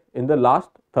tag in the last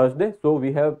Thursday. So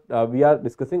we are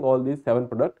discussing all these 7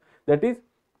 products, that is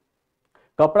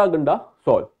Kapra Ganda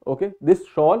shawl. Okay, this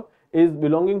shawl is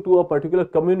belonging to a particular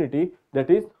community, that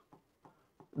is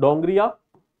Dongriya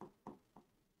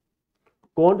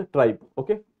Kond tribe.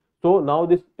 Okay, so now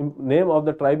this name of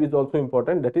the tribe is also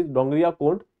important, that is Dongriya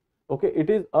Kond. Okay, it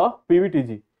is a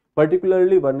PVTG,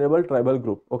 particularly vulnerable tribal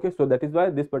group. Okay, so that is why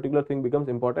this particular thing becomes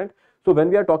important. So when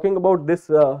we are talking about this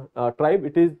tribe,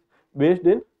 it is based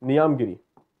in Niyamgiri.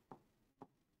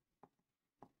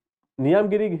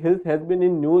 Niyamgiri Hills has been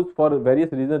in news for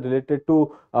various reasons related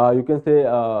to you can say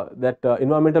that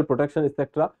environmental protection,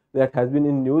 etc., that has been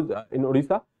in news in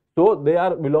Odisha. So they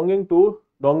are belonging to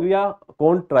Dongriya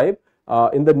Kond tribe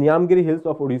in the Niyamgiri Hills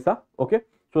of Odisha. Okay,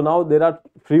 so now there are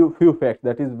few facts,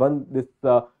 that is one, this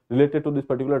related to this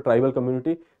particular tribal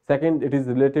community. Second, it is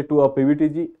related to a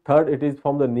PVTG. Third, it is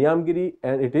from the Niyamgiri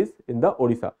and it is in the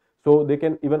Odisha. So they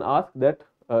can even ask that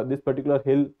this particular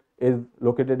hill is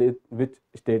located in which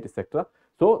state, etc.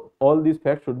 So all these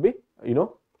facts should be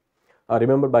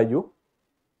remembered by you.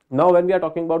 Now when we are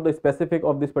talking about the specific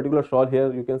of this particular shawl,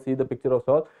 here you can see the picture of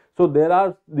shawl. So there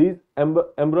are these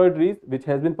embroideries which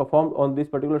has been performed on this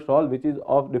particular shawl, which is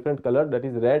of different color, that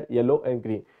is red, yellow and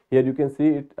green. Here you can see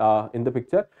it in the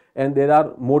picture, and there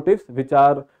are motifs which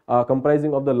are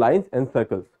comprising of the lines and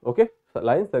circles. Okay, so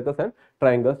lines, circles and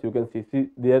triangles. You can see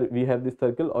there we have this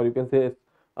circle, or you can say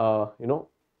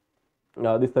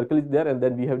this circle is there, and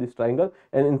then we have this triangle,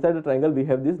 and inside the triangle we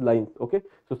have these lines. Okay,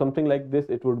 so something like this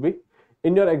it would be.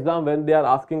 In your exam, when they are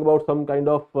asking about some kind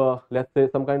of let's say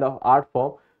some kind of art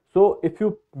form, so if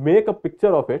you make a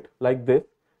picture of it like this,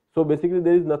 so basically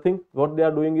there is nothing. What they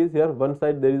are doing is, here one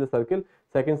side there is a circle,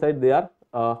 second side they are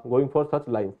going for such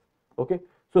lines. Okay,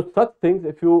 so such things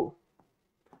if you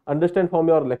understand from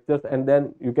your lectures, and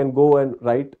then you can go and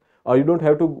write, or you don't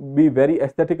have to be very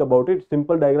aesthetic about it.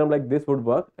 Simple diagram like this would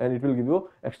work and it will give you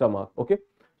extra mark. Okay,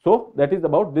 so that is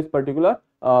about this particular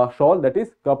shawl, that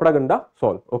is Kapra Ganda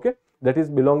shawl. Okay, that is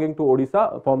belonging to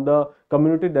Odisha from the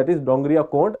community, that is Dongriya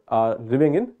Kond,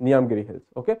 living in Niyamgiri Hills.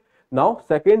 Okay, now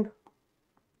second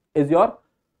is your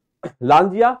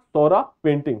Langia Sora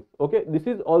paintings. Okay, this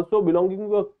is also belonging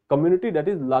to a community, that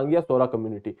is Langia Sora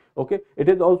community. Okay, it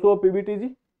is also a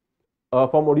PVTG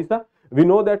from Odisha. We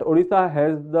know that Odisha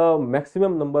has the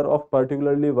maximum number of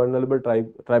particularly vulnerable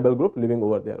tribal group living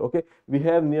over there. Okay, we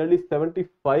have nearly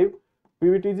 75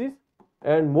 PVTGs,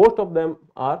 and most of them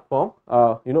are from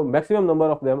maximum number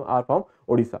of them are from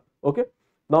Odisha. Okay,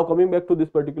 now coming back to this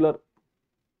particular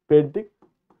painting,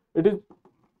 it is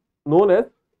known as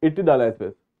Itidal as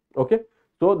well. Okay,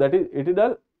 so that is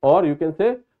Itidal, or you can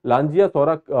say Langia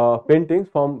Sora paintings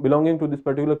from belonging to this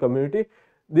particular community.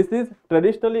 This is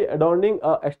traditionally adorning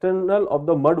external of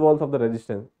the mud walls of the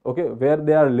residence. Okay, where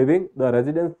they are living, the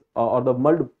residence or the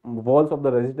mud walls of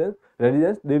the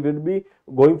residence, they will be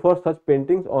going for such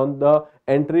paintings on the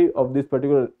entry of this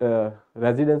particular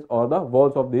residence or the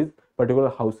walls of these particular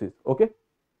houses. Okay,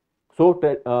 so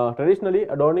traditionally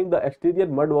adorning the exterior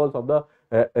mud walls of the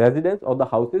residence or the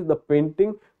houses, the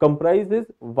painting comprises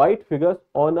white figures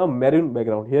on a maroon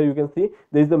background. Here you can see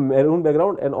there is the maroon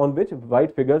background, and on which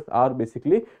white figures are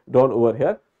basically drawn over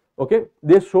here. Okay,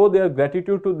 they show their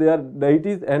gratitude to their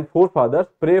deities and forefathers,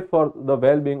 pray for the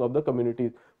well-being of the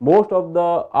communities. Most of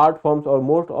the art forms or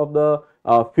most of the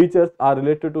features are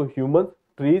related to humans,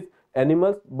 trees,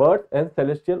 animals, birds, and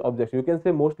celestial objects. You can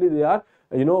say mostly they are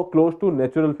close to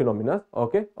natural phenomena,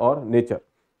 okay, or nature.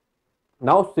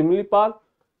 Now similipal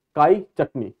kai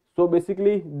chutney. So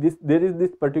basically this there is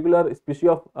this particular species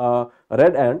of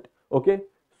red ant, okay.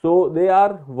 So they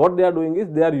are, what they are doing is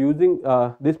they are using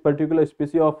this particular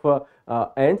species of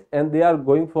ants, and they are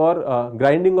going for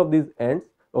grinding of these ants,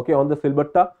 okay, on the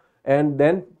silbatta, and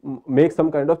then make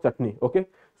some kind of chutney, okay.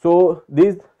 So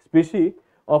these species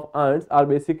of ants are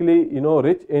basically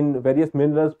rich in various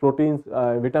minerals, proteins,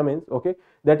 vitamins, okay.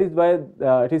 That is why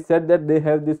it is said that they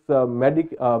have this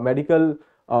medical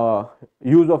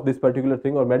use of this particular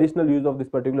thing, or medicinal use of this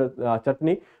particular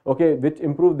chutney, okay, which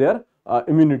improve their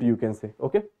immunity, you can say,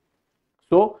 okay.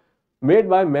 So made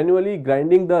by manually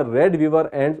grinding the red weaver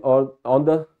ants or on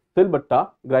the silbatta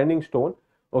grinding stone,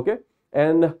 okay.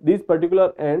 And these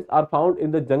particular ants are found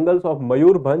in the jungles of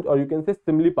Mayurbhanj, or you can say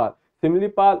Simlipal.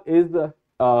 Simlipal is a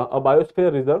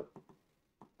biosphere reserve.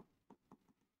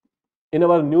 In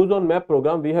our news on map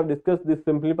program, we have discussed this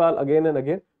Simlipal again and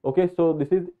again, okay. So this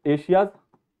is Asia's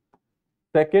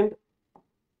second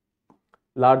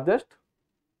largest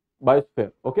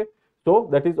biosphere, okay. So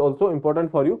that is also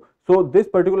important for you. So this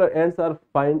particular ants are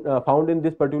found in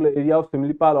this particular area of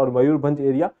Simlipal or Mayurbhanj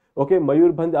area, okay.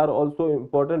 Mayurbhanj are also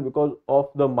important because of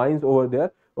the mines over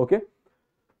there, okay.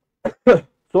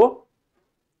 So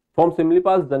from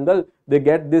Simlipal's jungle they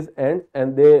get these ants,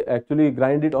 and they actually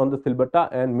grind it on the silbatta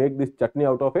and make this chutney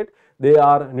out of it. They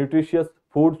are nutritious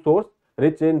food source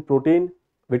rich in protein,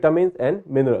 vitamins, and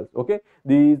minerals, okay.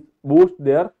 These boost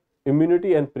their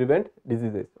immunity and prevent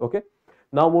diseases, okay.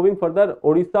 Now moving further,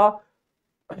 Odisha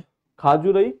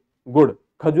Khajurai Good.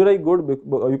 Khajurai Good,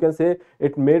 you can say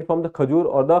it made from the khajur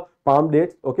or the palm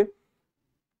dates, okay.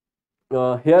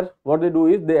 Here what they do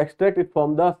is they extract it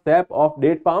from the sap of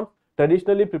date palms,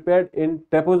 traditionally prepared in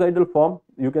trapezoidal form.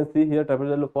 You can see here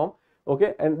trapezoidal form,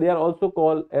 okay, and they are also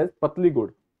called as patli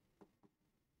good,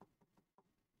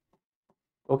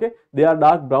 okay. They are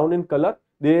dark brown in color.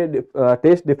 They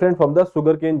taste different from the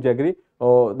sugarcane jaggery.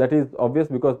 That is obvious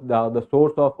because the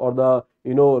source of, or the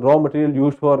raw material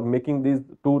used for making these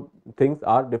two things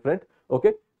are different,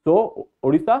 okay. So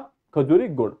Odisha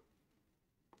Khajuri good.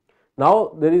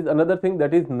 Now there is another thing,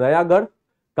 that is Nayagarh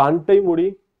Kante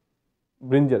Mudi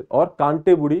brinjal or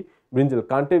Kante Budi brinjal.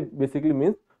 Kante basically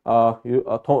means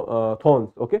thorns,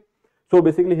 okay. So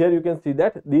basically here you can see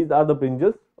that these are the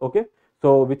brinjals, okay.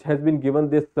 So which has been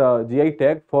given this GI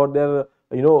tag for their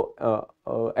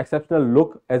exceptional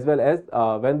look, as well as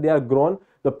when they are grown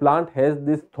the plant has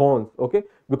these thorns, okay,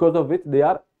 because of which they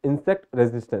are insect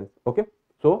resistant, okay.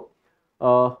 So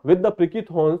with the pricky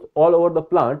thorns all over the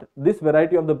plant, this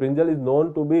variety of the brinjal is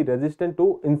known to be resistant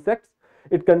to insects.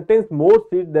 It contains more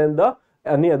seeds than the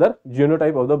any other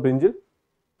genotype of the brinjal,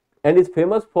 and is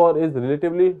famous for its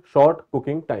relatively short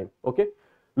cooking time, okay.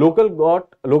 Locals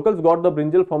got the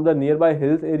brinjal from the nearby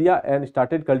hills area and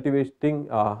started cultivating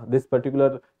this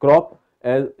particular crop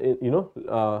as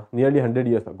nearly 100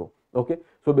 years ago, okay.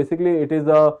 So basically it is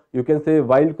a, you can say,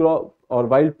 wild crop or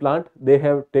wild plant. They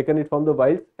have taken it from the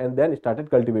wilds and then started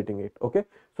cultivating it, okay.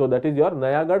 So that is your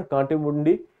Nayagarh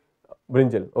Kantemundi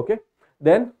brinjal, okay.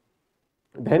 Then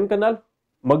Dhenkanal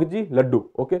Magji laddu,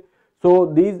 okay. So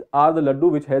these are the laddu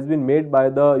which has been made by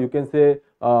the, you can say,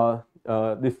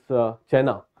 this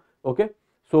chena, okay.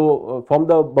 So from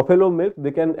the buffalo milk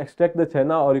they can extract the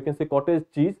chena, or you can say cottage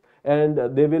cheese, and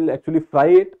they will actually fry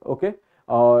it, okay.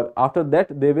 Or after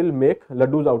that they will make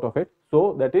laddus out of it.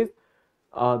 So that is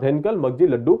Dhenkal Magji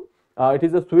laddu. It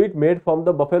is a sweet made from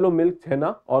the buffalo milk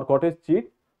chena or cottage cheese,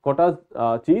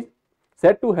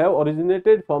 said to have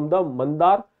originated from the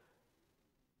Mandar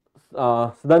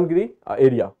Sadangiri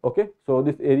area, okay. So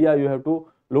this area you have to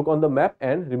look on the map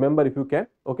and remember if you can,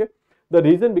 okay. The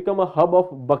region became a hub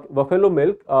of buffalo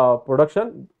milk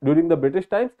production during the British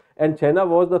times, and chena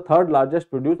was the third largest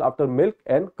produce after milk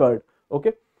and curd,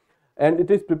 okay. And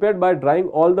it is prepared by drying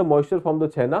all the moisture from the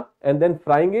chena and then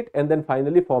frying it, and then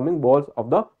finally forming balls of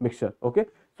the mixture, okay.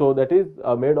 So that is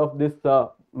made of this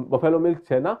buffalo milk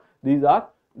chena. These are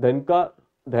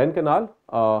Dhenkanal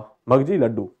Magji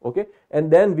laddu, okay.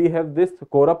 And then we have this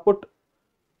Koraput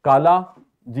Kala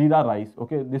Jeera rice,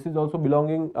 okay. This is also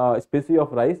belonging species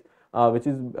of rice which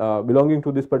is belonging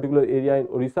to this particular area in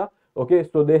Orissa, okay.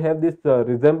 So they have this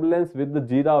resemblance with the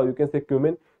jeera, or you can say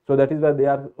cumin. So that is why they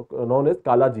are known as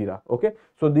Kala Jeera, okay.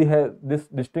 So they have this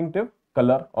distinctive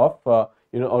color of or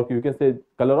you can say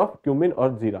color of cumin or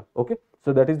jeera, okay.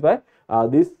 So that is why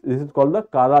this is called the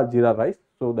Kala Jeera rice.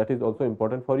 So that is also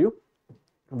important for you.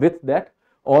 With that,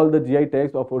 all the GI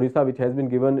tags of Odisha which has been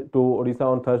given to Odisha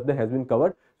on Thursday has been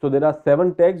covered. So there are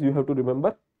 7 tags you have to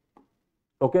remember.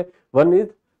 Okay, one is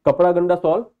Kapra Ganda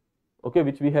Sol, okay,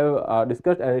 which we have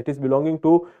discussed, and it is belonging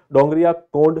to Dongriya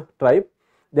Kond tribe.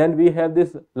 Then we have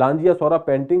this Lanjia Sora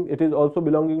painting. It is also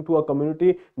belonging to a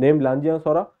community named Lanjia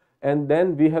Sora. And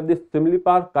then we have this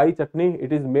Simlipar Kai chutney.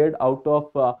 It is made out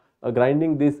of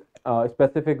grinding this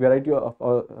specific variety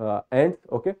of ants.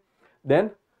 Okay. Then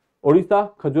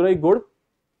Odisha Khajurai Gud.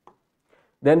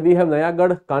 Then we have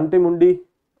Nayagad Kantemundi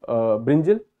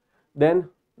Brinjal. Then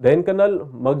Dhenkanal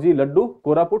Magji Laddu,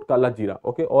 Koraput Kala Jeera.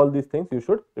 Okay, all these things you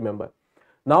should remember.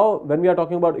 Now, when we are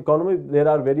talking about economy, there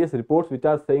are various reports which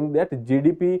are saying that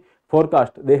GDP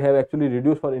forecast they have actually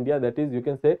reduced for India. That is, you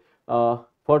can say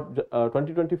for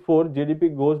 2024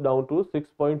 GDP goes down to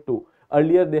 6.2.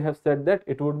 Earlier they have said that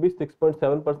it would be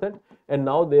 6.7%, and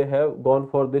now they have gone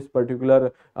for this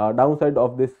particular downside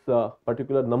of this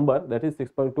particular number, that is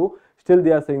 6.2. Still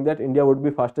they are saying that India would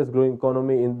be fastest growing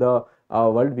economy in the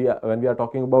world when we are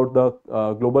talking about the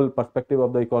global perspective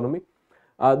of the economy.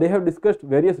 They have discussed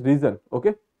various reasons.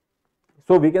 Okay,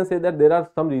 so we can say that there are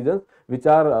some reasons which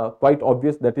are quite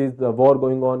obvious, that is the war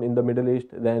going on in the Middle East,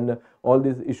 then all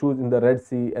these issues in the Red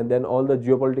Sea, and then all the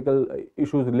geopolitical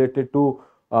issues related to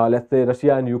let's say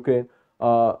Russia and Ukraine.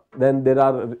 Then there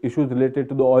are issues related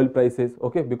to the oil prices,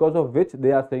 okay, because of which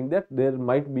they are saying that there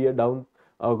might be a down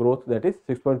growth, that is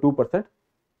 6.2%.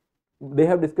 They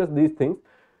have discussed these things.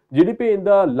 GDP in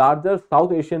the larger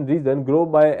South Asian region grew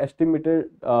by estimated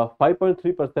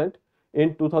 5.3%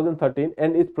 in 2013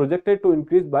 and is projected to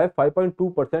increase by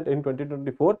 5.2% in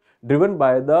 2024, driven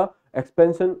by the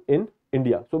expansion in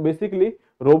India. So basically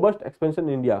robust expansion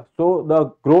in India. So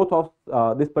the growth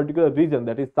of this particular region,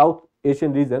 that is South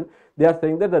Asian region, they are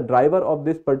saying that the driver of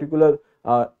this particular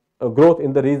growth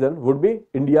in the region would be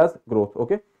India's growth.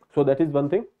 Okay, so that is one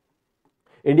thing.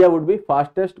 India would be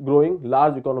fastest growing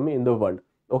large economy in the world.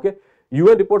 Okay,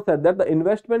 UN report said that the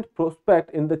investment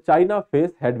prospect in the China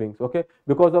face headwinds. Okay,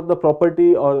 because of the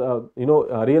property or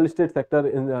real estate sector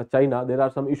in China, there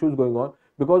are some issues going on,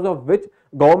 because of which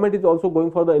government is also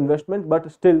going for the investment,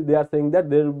 but still they are saying that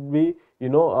there will be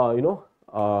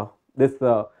this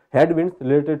headwinds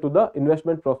related to the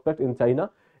investment prospect in China,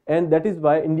 and that is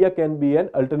why India can be an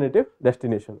alternative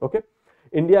destination. Okay,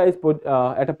 India is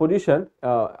at a position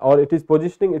or it is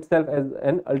positioning itself as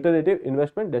an alternative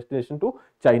investment destination to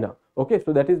China. Okay,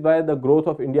 so that is why the growth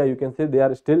of India, you can say, they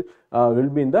are still will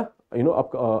be in the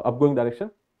upgoing direction.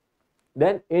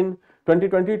 Then in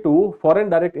 2022, foreign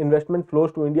direct investment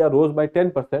flows to India rose by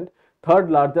 10%. Third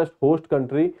largest host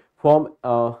country from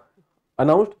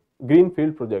announced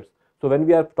greenfield projects. So when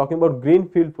we are talking about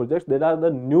greenfield projects, there are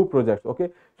the new projects. Okay,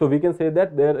 so we can say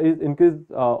that there is increase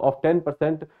of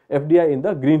 10% FDI in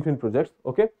the greenfield projects.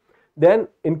 Okay, then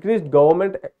increased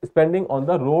government spending on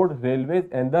the road, railways,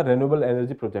 and the renewable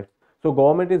energy projects. So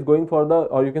government is going for the,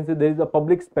 or you can say there is a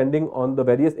public spending on the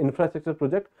various infrastructure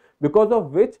projects, because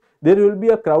of which there will be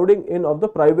a crowding in of the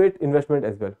private investment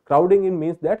as well. Crowding in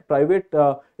means that private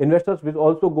investors will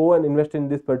also go and invest in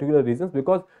these particular regions,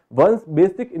 because once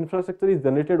basic infrastructure is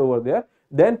generated over there,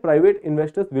 then private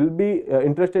investors will be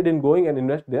interested in going and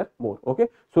invest there more. Okay,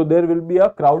 so there will be a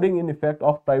crowding in effect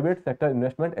of private sector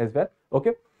investment as well.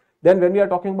 Okay, then when we are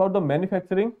talking about the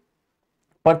manufacturing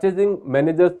purchasing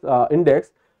managers index,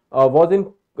 was in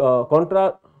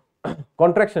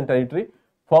contraction territory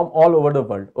from all over the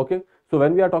world. Okay, so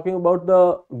when we are talking about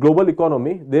the global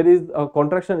economy, there is a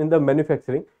contraction in the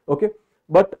manufacturing. Okay,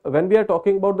 but when we are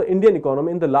talking about the Indian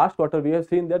economy, in the last quarter we have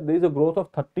seen that there is a growth of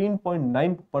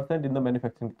 13.9% in the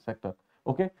manufacturing sector.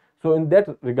 Okay, so in that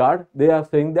regard they are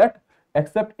saying that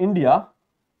except India,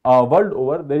 world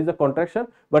over there is a contraction,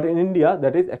 but in India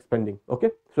that is expanding. Okay,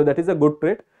 so that is a good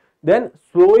trait. Then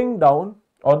slowing down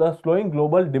or the slowing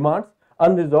global demands,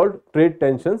 unresolved trade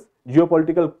tensions,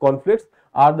 geopolitical conflicts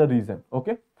are the reason,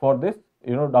 okay, for this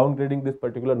downgrading this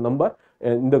particular number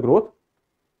in the growth.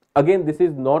 Again, this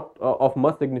is not of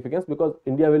much significance, because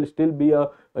India will still be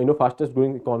a fastest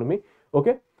growing economy.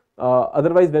 Okay,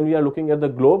 otherwise when we are looking at the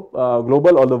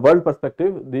global or the world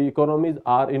perspective, the economies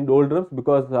are in doldrums,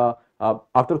 because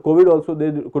after COVID also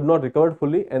they could not recover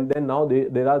fully, and then now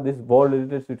there are these war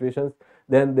related situations.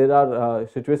 Then there are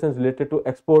situations related to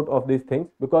export of these things,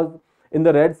 because in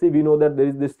the Red Sea we know that there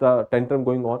is this tantrum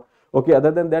going on. Okay,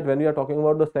 other than that, when we are talking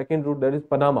about the second route, that is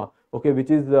Panama, okay, which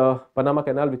is Panama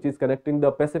Canal, which is connecting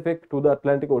the Pacific to the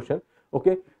Atlantic Ocean.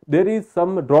 Okay, there is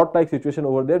some drought like situation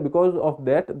over there. Because of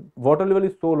that, water level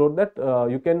is so low that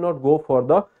you cannot go for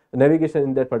the navigation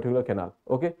in that particular canal.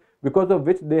 Okay, because of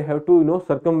which they have to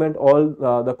circumvent all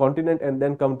the continent and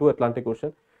then come to Atlantic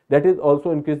Ocean. that is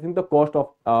also increasing the cost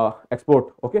of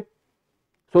export. Okay,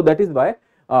 so that is why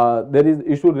there is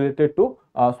issue related to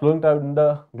slowing down in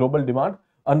the global demand,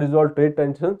 unresolved trade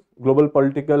tensions, global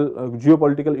political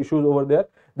geopolitical issues over there,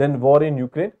 then war in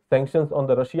Ukraine, sanctions on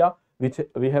the Russia, which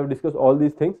we have discussed all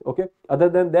these things. Okay, other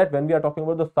than that, when we are talking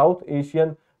about the South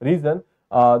Asian region,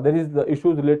 there is the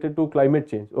issues related to climate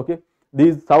change. Okay,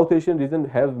 these South Asian region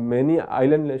have many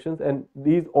island nations, and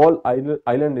these all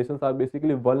island nations are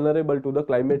basically vulnerable to the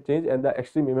climate change and the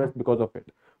extreme events because of it.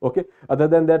 Okay, other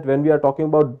than that, when we are talking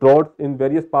about droughts in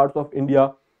various parts of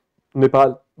India,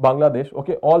 Nepal, Bangladesh,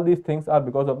 okay, all these things are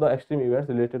because of the extreme events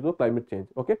related to climate change.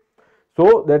 Okay,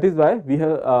 so that is why we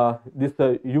have this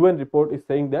UN report is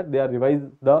saying that they are revised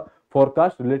the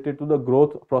forecast related to the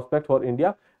growth prospect for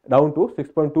India down to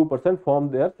 6.2%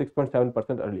 from their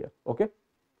 6.7% earlier. Okay,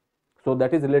 so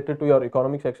that is related to your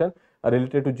economic section,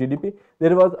 related to GDP.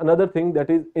 There was another thing, that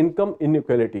is income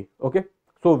inequality. Okay,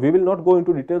 so we will not go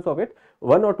into details of it.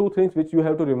 One or two things which you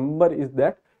have to remember is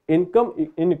that income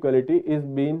inequality is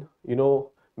being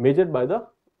measured by the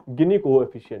Gini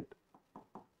coefficient.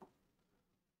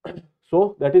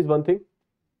 So that is one thing.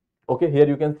 Okay, here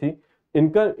you can see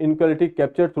income inequality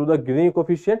captured through the Gini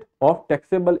coefficient of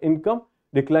taxable income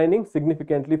declining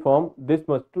significantly from this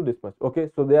much to this much. Okay,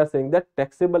 so they are saying that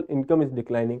taxable income is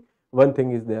declining. One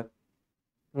thing is there.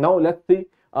 Now let's see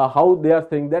how they are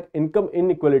saying that income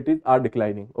inequalities are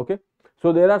declining. Okay,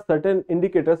 so there are certain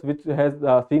indicators which has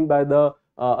seen by the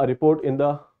a report in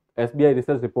the SBI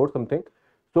research report something.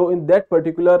 So in that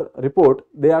particular report,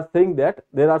 they are saying that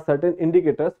there are certain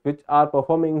indicators which are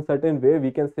performing in certain way. We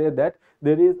can say that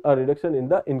there is a reduction in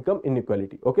the income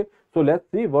inequality. Okay, so let's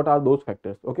see what are those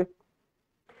factors. Okay,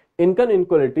 income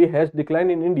inequality has declined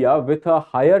in India with a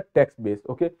higher tax base.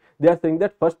 Okay, they are saying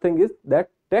that first thing is that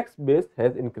tax base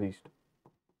has increased.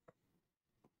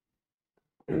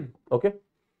 Okay,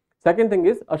 second thing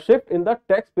is a shift in the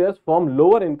taxpayers from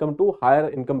lower income to higher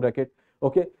income bracket.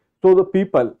 Okay, so the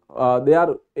people they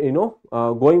are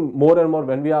going more and more.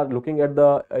 When we are looking at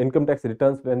the income tax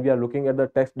returns, when we are looking at the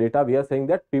tax data, we are saying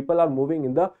that people are moving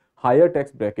in the higher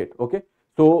tax bracket. Okay,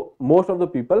 so most of the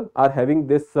people are having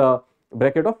this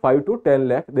bracket of 5 to 10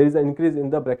 lakh. There is an increase in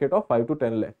the bracket of 5 to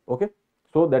 10 lakh. Okay,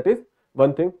 so that is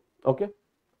one thing. Okay,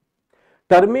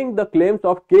 terming the claims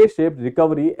of K-shaped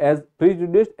recovery as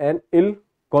prejudiced and ill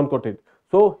concocted.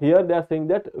 So here they are saying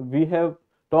that we have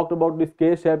talked about this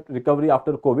K-shaped recovery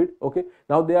after COVID. Okay,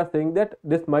 now they are saying that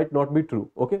this might not be true.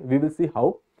 Okay, we will see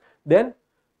how. Then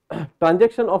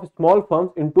transaction of small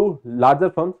firms into larger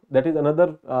firms, that is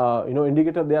another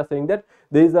indicator. They are saying that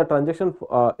there is a transaction,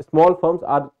 small firms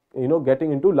are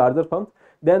getting into larger firms.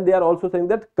 Then they are also saying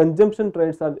that consumption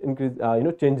trends are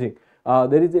changing.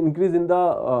 There is an increase in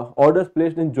the orders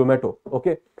placed in Zomato.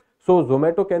 Okay, so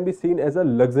Zomato can be seen as a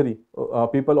luxury,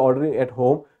 people ordering at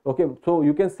home. Okay, so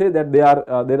you can say that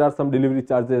there are some delivery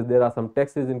charges, there are some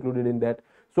taxes included in that.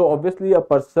 So obviously a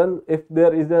person, if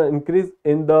there is an increase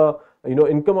in the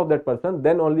income of that person,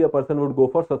 then only a person would go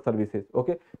for such services.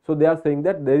 Okay, so they are saying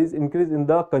that there is increase in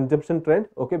the consumption trend.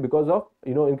 Okay, because of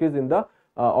increase in the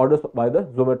orders by the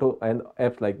Zomato and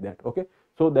apps like that. Okay,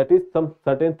 so that is some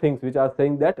certain things which are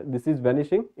saying that this is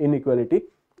vanishing inequality.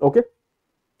 Okay,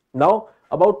 now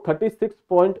about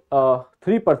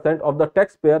 36.3% of the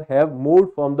taxpayer have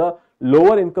moved from the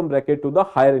lower income bracket to the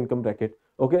higher income bracket.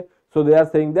 Okay, so they are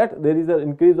saying that there is an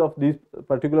increase of this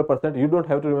particular percent. You don't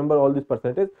have to remember all this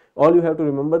percentage, all you have to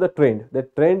remember the trend. The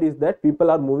trend is that people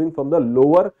are moving from the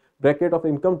lower bracket of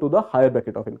income to the higher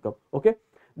bracket of income. Okay,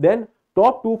 then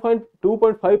top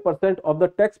 2.5% of the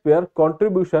taxpayer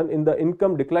contribution in the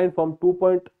income declined from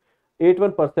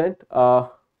 2.81%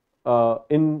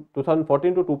 in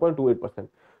 2014 to 2.28%.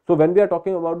 So when we are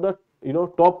talking about the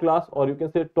top class, or you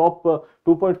can say top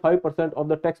 2.5% of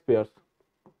the taxpayers,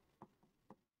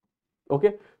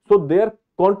 okay, so their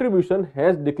contribution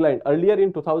has declined. Earlier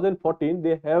in 2014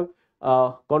 they have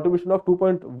contribution of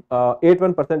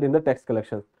 2.81% in the tax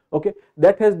collections. Okay,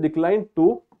 that has declined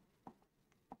to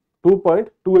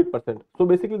 2.28%. So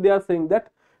basically they are saying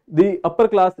that the upper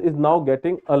class is now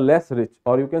getting a less rich,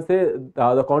 or you can say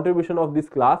the contribution of this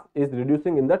class is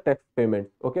reducing in the tax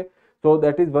payments. Okay, so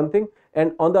that is one thing.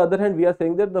 And on the other hand, we are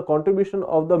saying that the contribution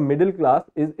of the middle class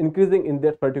is increasing in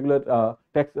that particular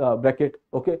tax bracket.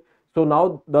 Okay, so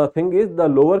now the thing is the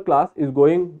lower class is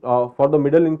going for the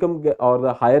middle income or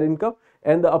the higher income,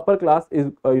 and the upper class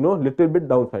is little bit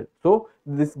downside. So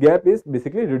this gap is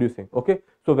basically reducing. Okay,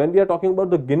 so when we are talking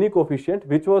about the Gini coefficient,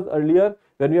 which was earlier,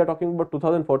 when we are talking about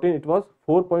 2014, it was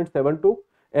 4.72,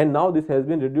 and now this has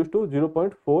been reduced to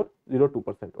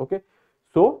 0.402%. Okay,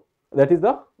 so that is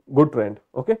the good trend.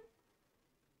 Okay,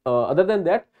 other than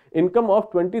that, income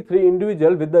of 23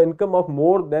 individual with the income of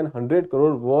more than 100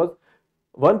 crore was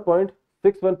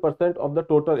 1.61% of the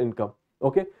total income.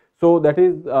 Okay, so that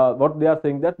is what they are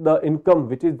saying, that the income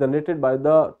which is generated by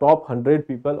the top 100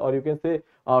 people, or you can say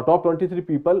top 23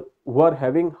 people who are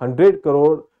having 100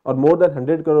 crore or more than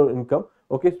 100 crore income.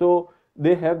 Okay, so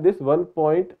they have this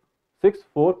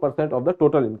 1.64% of the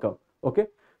total income. Okay,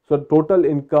 so total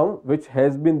income which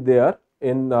has been there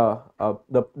in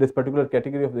this particular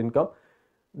category of income,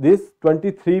 these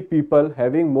 23 people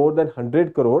having more than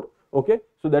 100 crore. Okay,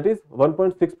 so that is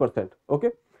 1.6%.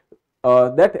 Okay,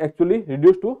 that actually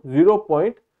reduced to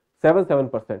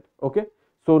 0.77%. Okay,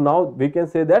 so now we can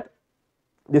say that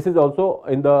this is also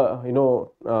in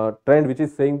the trend which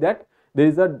is saying that there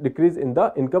is a decrease in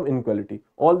the income inequality.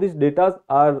 All these data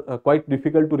are quite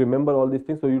difficult to remember, all these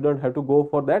things, so you don't have to go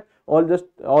for that. All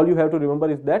you have to remember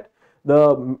is that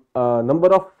the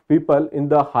number of people in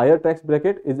the higher tax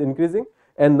bracket is increasing,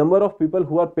 and number of people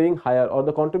who are paying higher, or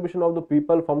the contribution of the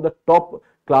people from the top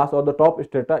class or the top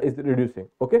strata is reducing.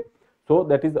 Okay, so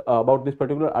that is about this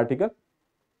particular article.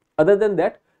 Other than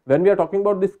that, when we are talking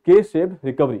about this K-shaped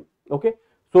recovery, okay,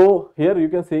 so here you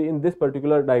can see in this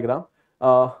particular diagram,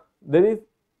 there is,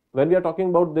 when we are talking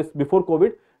about this before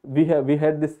COVID, we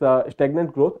had this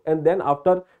stagnant growth, and then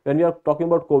after, when we are talking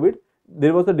about COVID,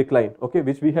 there was a decline. Okay,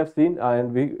 which we have seen,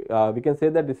 and we can say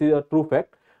that this is a true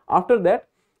fact. After that,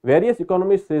 various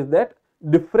economists says that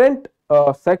different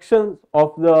sections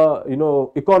of the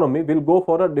economy will go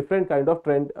for a different kind of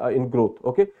trend in growth.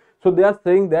 Okay, so they are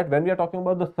saying that when we are talking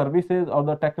about the services or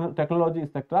the technology,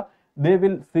 etc., they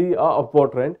will see a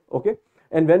upward trend. Okay,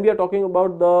 and when we are talking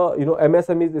about the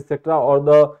MSMEs, etc., or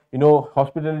the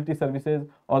hospitality services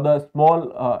or the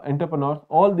small entrepreneurs,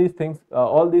 all these things,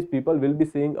 all these people will be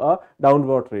seeing a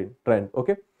downward trend.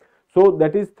 Okay, so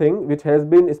that is thing which has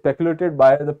been speculated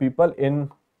by the people in,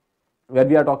 where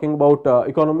we are talking about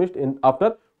economists in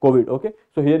after COVID. Okay,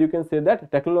 so here you can say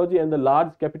that technology and the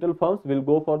large capital firms will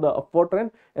go for the upward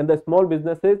trend, and the small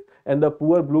businesses and the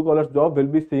poor blue collar job will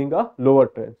be seeing a lower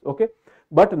trend. Okay,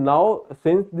 but now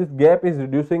since this gap is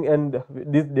reducing and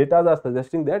these data are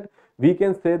suggesting that, we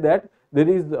can say that there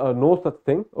is no such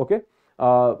thing. Okay,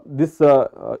 this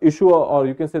issue, or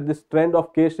you can say this trend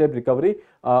of K-shaped recovery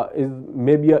is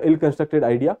maybe a ill constructed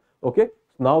idea. Okay,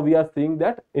 now we are seeing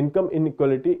that income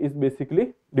inequality is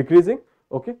basically decreasing.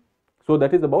 Okay, so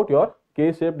that is about your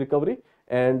K-shaped recovery,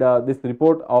 and this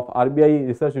report of RBI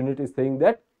research unit is saying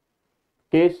that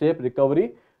K-shaped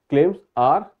recovery claims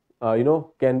are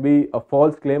can be a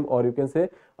false claim, or you can say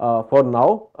for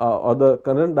now or the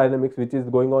current dynamics which is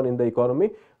going on in the economy,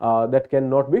 that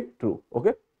cannot be true.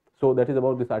 Okay, so that is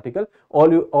about this article.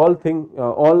 All you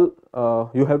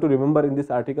have to remember in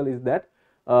this article is that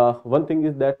one thing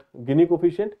is that Gini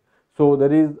coefficient. So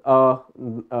there is a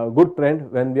good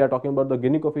trend when we are talking about the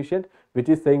Gini coefficient, which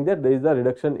is saying that there is a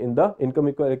reduction in the income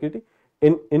inequality.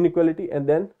 And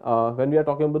then when we are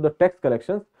talking about the tax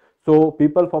collections, so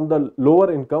people from the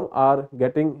lower income are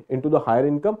getting into the higher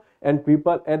income, and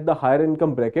people at the higher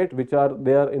income bracket, which are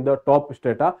there in the top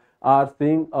strata, are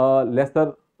seeing a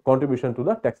lesser contribution to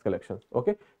the tax collections.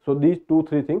 Okay, so these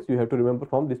 2-3 things you have to remember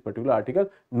from this particular article.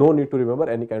 No need to remember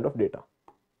any kind of data.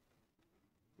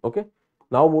 Okay,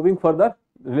 now moving further,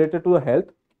 related to the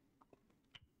health.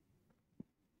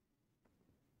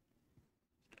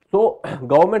 So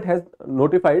government has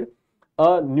notified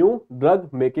a new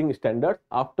drug making standard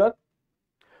after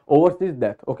overseas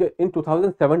death. Okay, in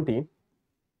 2017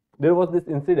 there was this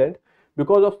incident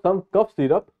because of some cough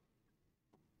syrup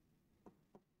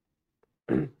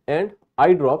and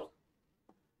eye drops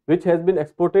which has been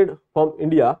exported from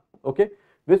India. Okay,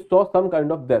 which saw some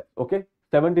kind of death. Okay,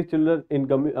 70 children in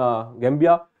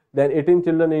Gambia, then 18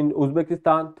 children in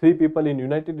Uzbekistan, 3 people in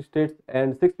United States,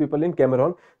 and 6 people in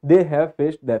Cameroon. They have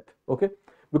faced death. Okay,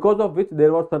 because of which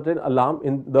there was certain alarm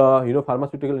in the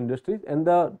pharmaceutical industries, and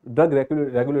the drug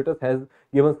regulators has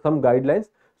given some guidelines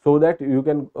so that you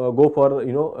can go for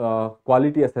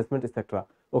quality assessment, etc.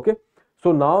 Okay,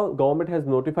 so now government has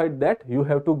notified that you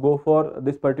have to go for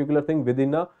this particular thing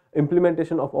within a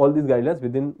implementation of all these guidelines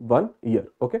within 1 year.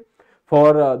 Okay,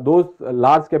 for those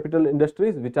large capital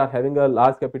industries which are having a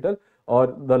large capital,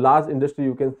 or the large industry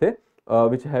you can say,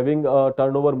 which having a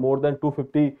turnover more than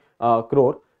 250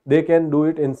 crore, they can do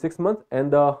it in 6 months,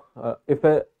 and if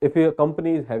a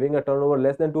company is having a turnover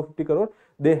less than 250 crore,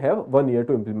 they have 1 year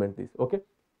to implement this. Okay,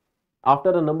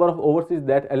 after a number of overseas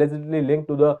that allegedly linked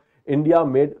to the India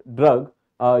made drug,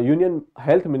 Union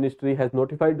Health Ministry has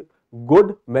notified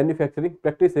good manufacturing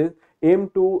practices aim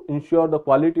to ensure the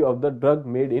quality of the drug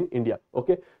made in India.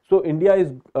 Okay, so India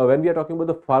is when we are talking about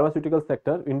the pharmaceutical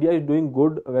sector, India is doing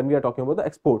good when we are talking about the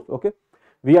exports. Okay,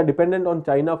 we are dependent on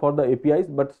China for the APIs,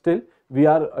 but still we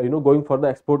are going for the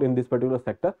export in this particular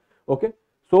sector. Okay,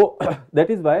 so that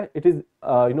is why it is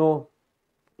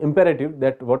imperative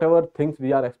that whatever things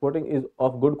we are exporting is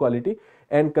of good quality,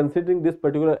 and considering this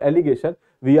particular allegation,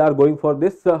 we are going for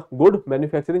this good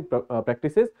manufacturing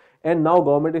practices, and now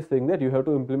government is saying that you have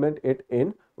to implement it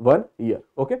in 1 year.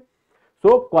 Okay,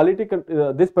 so quality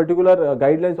this particular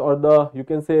guidelines, or the you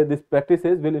can say this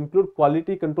practices will include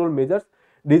quality control measures,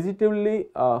 digitally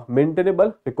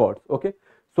maintainable records. Okay,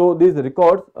 so these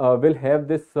records will have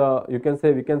this you can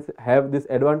say we can have this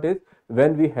advantage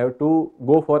when we have to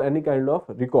go for any kind of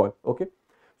recall. Okay,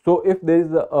 so if there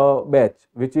is a batch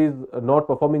which is not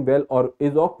performing well or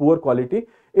is of poor quality,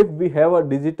 if we have a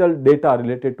digital data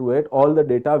related to it, all the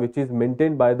data which is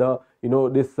maintained by the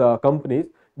this companies,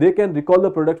 they can recall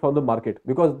the product from the market,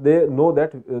 because they know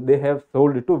that they have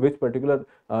sold it to which particular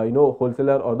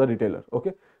wholesaler or the retailer.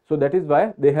 Okay, so that is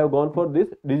why they have gone for this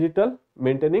digital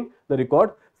maintaining the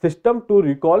record system to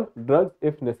recall drugs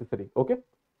if necessary. Okay,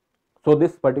 so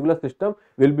this particular system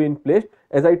will be in place.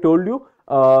 As I told you,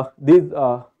 these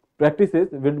practices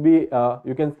will be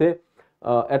you can say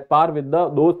at par with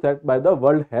those set by the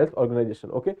World Health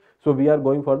Organization. Okay, so we are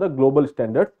going for the global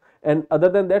standards. And other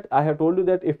than that, I have told you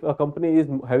that if a company is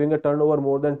having a turnover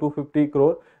more than 250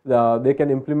 crore, they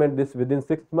can implement this within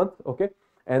 6 months. Okay,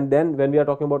 and then when we are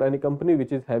talking about any company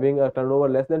which is having a turnover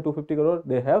less than 250 crore,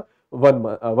 they have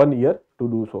 1 year to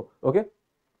do so. Okay,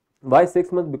 why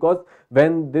 6 months? Because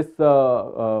when this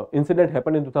incident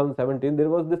happened in 2017, there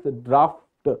was this draft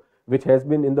which has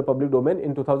been in the public domain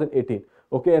in 2018.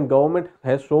 Okay, and government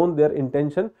has shown their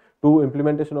intention to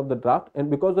implementation of the draft,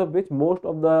 and because of which most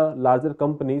of the larger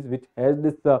companies which has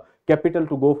this capital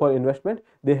to go for investment,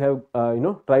 they have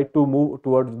tried to move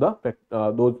towards the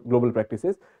those global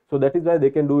practices. So that is why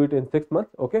they can do it in 6 months.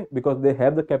 Okay, because they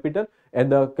have the capital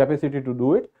and the capacity to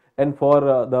do it. And for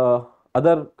the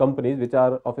other companies which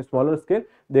are of a smaller scale,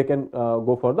 they can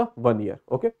go for the 1 year.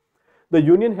 Okay, the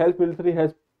Union Health Ministry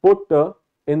has put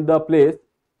in the place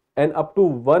an up to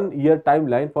 1 year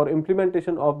timeline for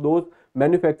implementation of those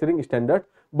manufacturing standards.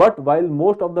 But while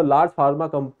most of the large pharma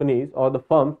companies or the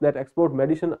firms that export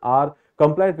medicine are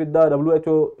compliant with the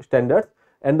WHO standards,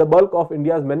 and the bulk of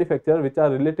India's manufacturers, which are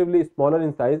relatively smaller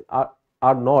in size,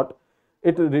 are not,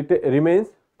 it remains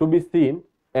to be seen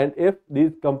and if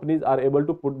these companies are able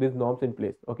to put these norms in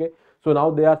place. Okay, so now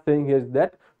they are saying here is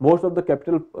that most of the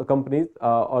capital companies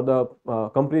or the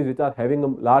companies which are having a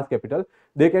large capital,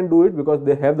 they can do it because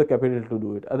they have the capital to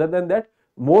do it. Other than that,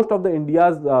 most of the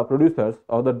India's producers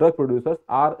or the drug producers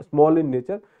are small in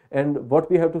nature, and what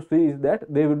we have to see is that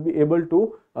they will be able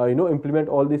to implement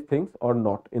all these things or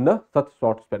not in the such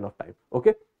short span of time.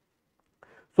 Okay,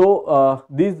 so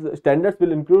these standards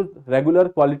will include regular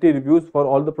quality reviews for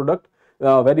all the product,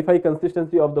 verify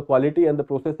consistency of the quality and the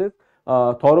processes,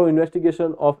 thorough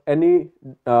investigation of any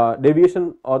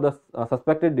deviation or the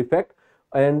suspected defect,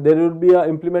 and there will be a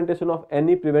implementation of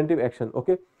any preventive action.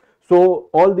 Okay, so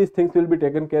all these things will be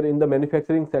taken care in the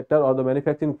manufacturing sector or the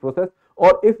manufacturing process,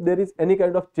 or if there is any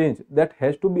kind of change that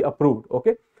has to be approved.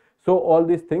 Okay, so all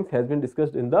these things has been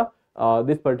discussed in the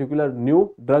this particular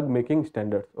new drug making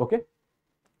standards. Okay,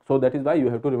 so that is why you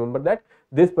have to remember that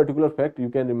this particular fact you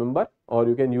can remember, or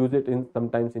you can use it in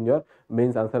sometimes in your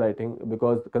mains answer writing,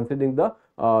 because considering the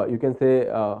you can say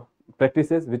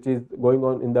practices which is going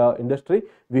on in the industry,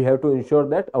 we have to ensure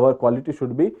that our quality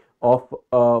should be of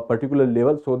a particular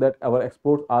level so that our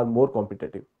exports are more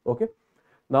competitive. Okay,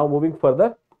 now moving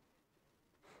further,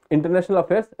 international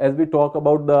affairs. As we talk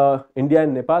about the India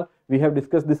and Nepal, we have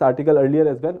discussed this article earlier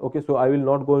as well. Okay, so I will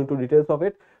not go into details of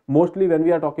it. Mostly when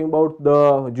we are talking about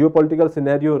the geopolitical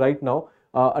scenario right now,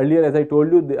 earlier as I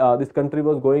told you, this country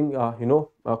was going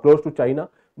close to China,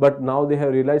 but now they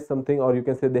have realized something, or you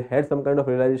can say they had some kind of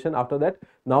realization. After that,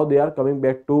 now they are coming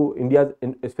back to India's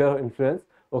sphere of influence.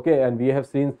 Okay, and we have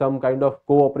seen some kind of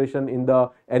cooperation in the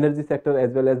energy sector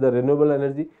as well as the renewable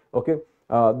energy. Okay,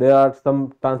 there are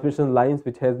some transmission lines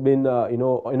which has been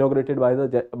inaugurated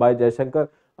by Jaishankar,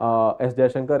 S.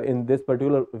 Jaishankar in this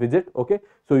particular visit. Okay,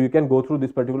 so you can go through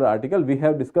this particular article. We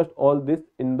have discussed all this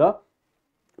in the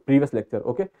previous lecture.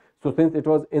 Okay, so since it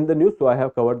was in the news, so I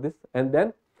have covered this. And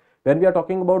then when we are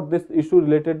talking about this issue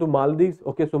related to Maldives,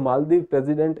 okay, so Maldives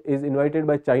president is invited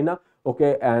by China.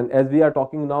 Okay, and as we are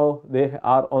talking now, they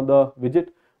are on the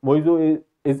visit. Moizu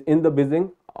is in the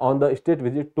Beijing on the state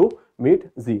visit to meet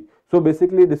Xi. So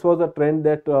basically this was a trend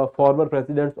that former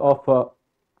presidents of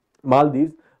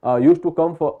Maldives used to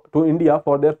come to India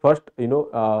for their first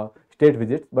state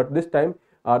visits, but this time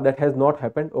that has not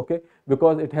happened. Okay,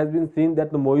 because it has been seen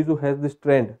that the Moizu has this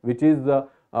trend which is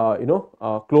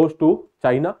close to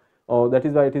China. that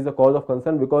is why it is a cause of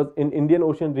concern, because in Indian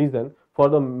Ocean region, for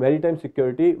the maritime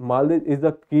security, Maldives is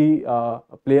the key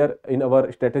player in our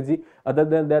strategy. Other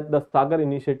than that, the Sagar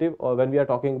initiative, or when we are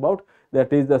talking about,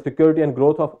 that is the security and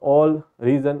growth of all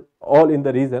in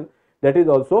the region, that is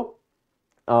also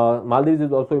Maldives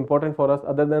is also important for us.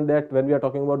 Other than that, when we are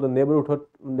talking about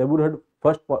the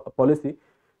policy,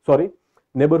 sorry,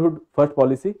 neighborhood first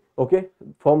policy, okay,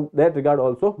 from that regard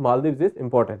also Maldives is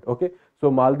important. Okay, so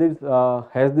Maldives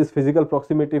has this physical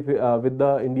proximity with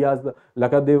the India's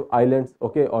Lakshadweep Islands,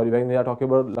 okay, or when we are talking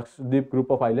about Lakshadweep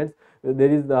group of islands, there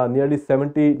is nearly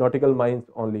 70 nautical miles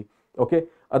only. Okay,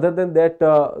 other than that,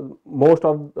 most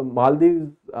of Maldives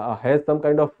has some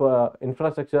kind of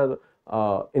infrastructure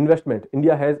investment.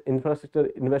 India has infrastructure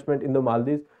investment in the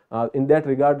Maldives. In that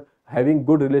regard, having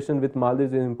good relation with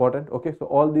Maldives is important. Okay, so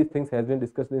all these things has been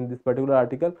discussed in this particular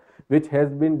article, which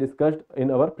has been discussed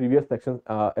in our previous sections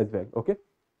as well. Okay,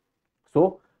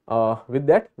 so with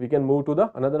that we can move to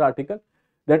the another article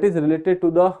that is related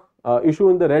to the issue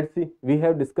in the Red Sea. We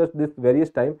have discussed this various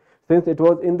time since it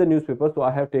was in the newspaper, so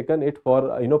I have taken it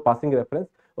for passing reference.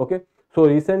 Okay, so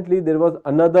recently there was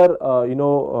another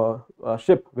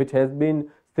ship which has been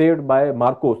saved by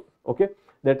Marcos. Okay,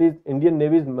 that is Indian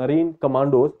Navy's Marine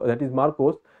Commandos, that is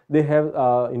Marcos. They have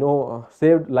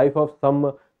saved life of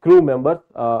some crew members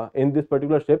in this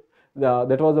particular ship.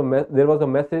 There was a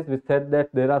message which said that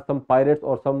there are some pirates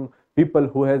or some people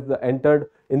who has entered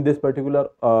in this particular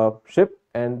ship,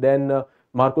 and then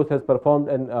Marcos has performed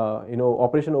an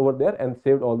operation over there and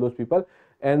saved all those people.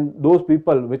 And those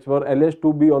people which were alleged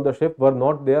to be on the ship were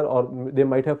not there, or they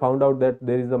might have found out that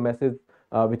there is a message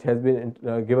which has been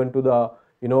given to the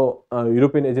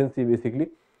European agency basically.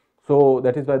 So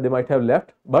that is why they might have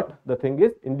left. But the thing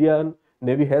is, Indian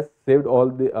Navy has saved all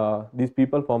these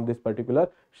people from this particular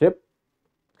ship.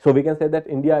 So we can say that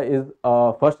India is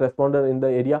first responder in the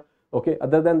area. Okay,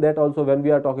 other than that also, when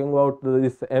we are talking about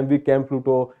this MV Camp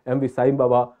Pluto, MV Sai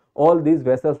Baba, all these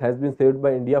vessels has been saved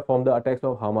by India from the attacks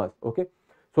of Hamas. Okay,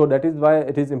 so that is why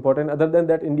it is important. Other than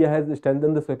that, India has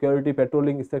strengthened the security,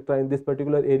 patrolling, etc. in this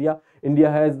particular area.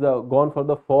 India has gone for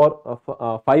the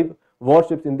 5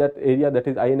 warships in that area, that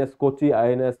is INS Kochi,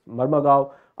 INS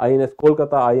Marmagao, INS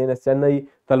Kolkata, INS Chennai,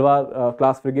 Talwar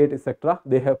class frigate, etc.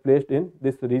 They have placed in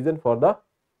this region for the,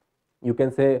 you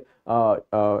can say,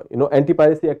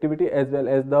 anti-piracy activity, as well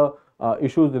as the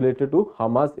issues related to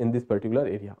Hamas in this particular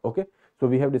area. Okay, so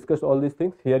we have discussed all these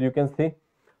things. Here you can see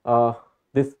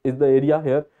this is the area.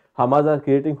 Here Hamas are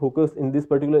creating hookers in this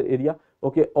particular area.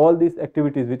 Okay, all these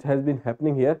activities which has been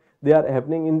happening here, they are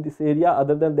happening in this area.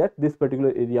 Other than that, this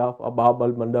particular area of Bab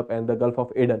al Mandab and the Gulf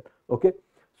of Aden. Okay,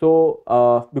 so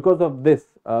because of this,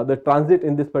 the transit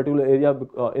in this particular area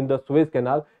in the Suez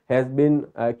Canal has been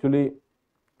actually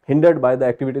hindered by the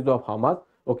activities of Hamas.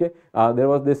 Okay, there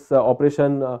was this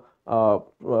operation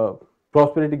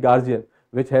Prosperity Guardian,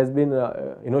 which has been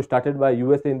started by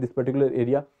USA in this particular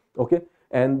area. Okay,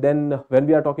 and then when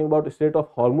we are talking about Strait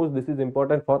of Hormuz, this is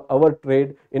important for our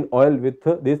trade in oil with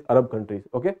these Arab countries.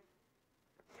 Okay,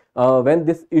 when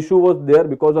this issue was there,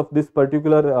 because of this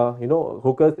particular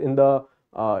hookers in the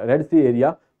Red Sea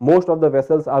area, most of the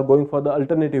vessels are going for the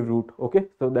alternative route. Okay,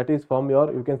 so that is from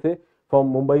your, you can say,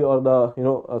 from Mumbai or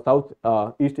the South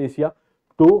East Asia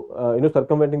to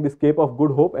circumventing this Cape of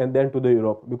Good Hope and then to the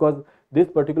Europe, because this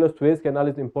particular Suez Canal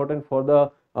is important for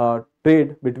the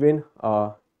trade between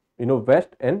West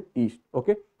and East.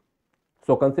 Okay,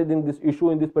 so considering this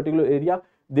issue in this particular area,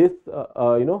 this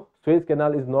Suez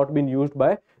Canal is not being used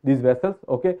by these vessels.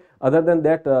 Okay, other than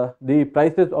that, the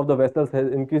prices of the vessels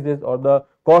has increases, or the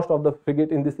cost of the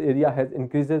frigate in this area has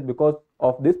increases because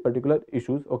of this particular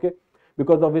issues. Okay,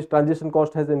 because of which transition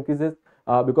cost has increases,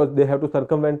 because they have to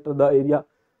circumvent the area.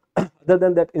 Other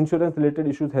than that, insurance related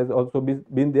issues has also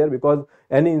been there, because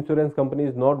any insurance company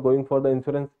is not going for the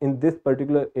insurance in this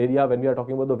particular area when we are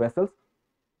talking about the vessels.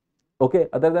 Okay,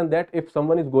 other than that, if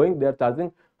someone is going, they are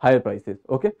charging higher prices.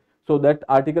 Okay, so that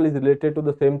article is related to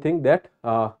the same thing, that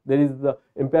there is the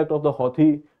impact of the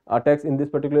Houthi attacks in this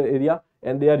particular area,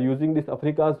 and they are using this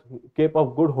Africa's Cape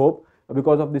of Good Hope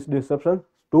because of this disruption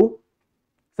to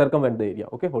circumvent the area.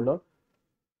 Okay, hold on.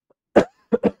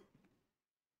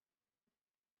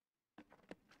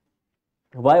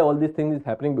 Why all these things is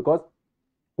happening? Because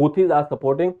Houthis are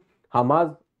supporting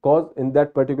Hamas cause in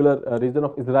that particular region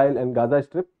of Israel and Gaza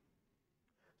Strip.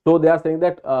 So they are saying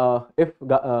that if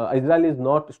Israel is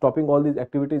not stopping all these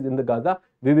activities in the Gaza,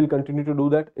 we will continue to do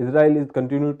that. Israel is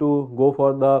continue to go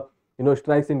for the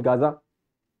strikes in Gaza.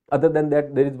 Other than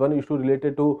that, there is one issue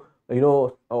related to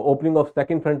opening of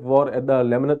second front war at the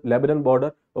Lebanon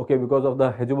border. Okay, because of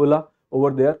the Hezbollah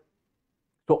over there.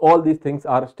 So all these things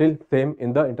are still same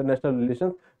in the international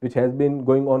relations, which has been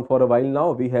going on for a while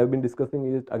now. We have been discussing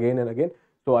it again and again,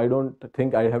 so I don't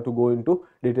think I have to go into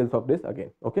details of this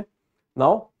again. Okay,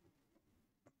 now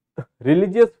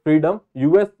religious freedom,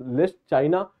 US lists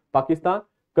China, Pakistan,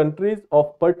 countries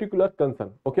of particular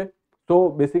concern. Okay, so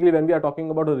basically when we are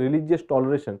talking about a religious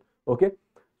toleration, okay,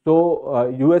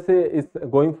 so USA is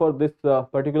going for this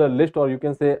particular list, or you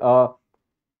can say a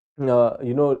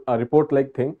report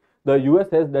like thing. The US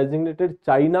has designated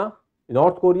China,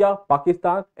 North Korea,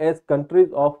 Pakistan as countries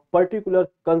of particular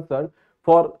concern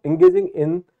for engaging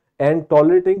in and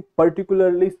tolerating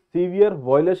particularly severe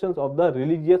violations of the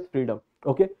religious freedom.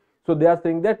 Okay, so they are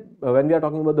saying that when we are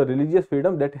talking about the religious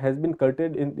freedom that has been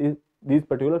curtailed in these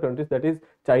particular countries, that is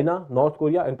China, North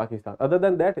Korea and Pakistan. Other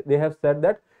than that, they have said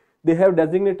that they have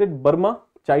designated Burma,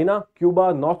 China,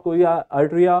 Cuba, North Korea,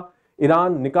 Eritrea,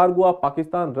 Iran, Nicaragua,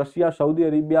 Pakistan, Russia, Saudi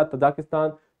Arabia,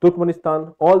 Tajikistan,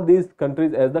 Turkmenistan, all these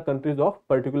countries as the countries of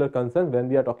particular concern when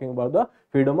we are talking about the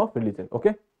freedom of religion.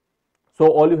 Okay, so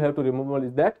all you have to remember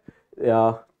is that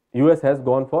US has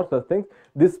gone for such things.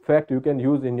 This fact you can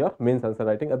use in your mains answer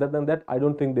writing. Other than that, I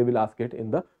don't think they will ask it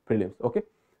in the prelims. Okay,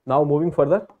 now moving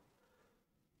further,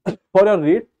 for your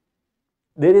read,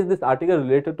 there is this article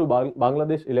related to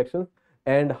Bangladesh elections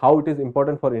and how it is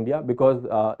important for India, because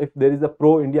if there is a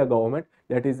pro-India government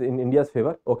that is in India's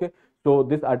favor, okay, so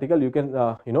this article you can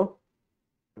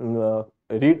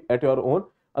read at your own.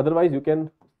 Otherwise, you can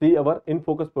see our in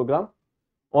focus program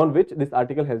on which this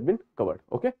article has been covered.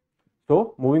 Okay,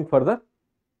 so moving further,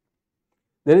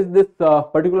 there is this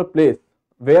particular place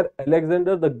where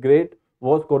Alexander the Great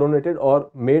was coronated or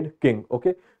made king.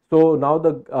 Okay, so now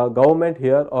the government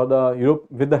here, or the Europe,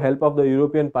 with the help of the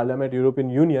European Parliament, European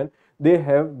Union, they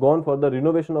have gone for the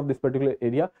renovation of this particular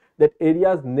area. That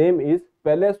area's name is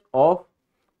Palace of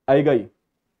Aigai.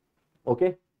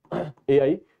 Okay,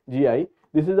 AIGI.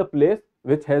 This is a place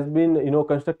which has been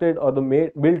constructed or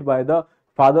built by the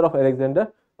father of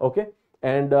Alexander. Okay,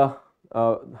 and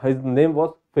his name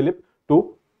was Philip II.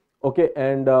 Okay,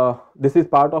 and this is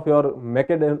part of your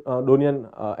Macedonian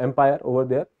empire over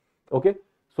there. Okay,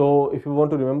 so if you want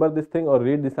to remember this thing or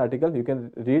read this article, you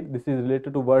can read. This is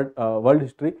related to world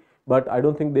history, but I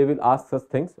don't think they will ask such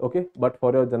things. Okay, but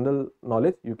for your general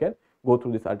knowledge, you can go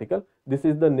through this article. This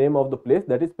is the name of the place,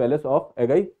 that is Palace of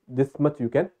Aigai. This much you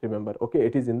can remember. Okay,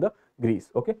 it is in the Greece.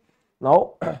 Okay,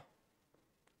 now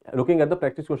looking at the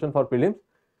practice question for prelims.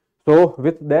 So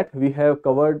with that, we have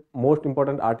covered most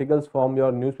important articles from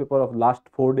your newspaper of last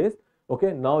 4 days.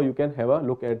 Okay, now you can have a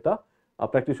look at the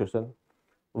practice question.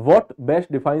 What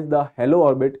best defines the halo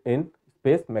orbit in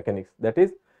space mechanics? That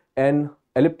is an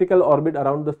elliptical orbit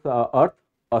around the Earth,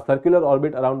 a circular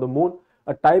orbit around the moon,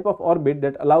 a type of orbit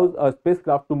that allows a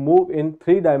spacecraft to move in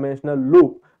 3-dimensional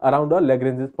loop around a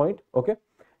Lagrange's point. Okay,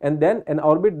 and then an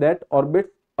orbit that orbits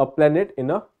a planet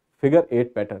in a figure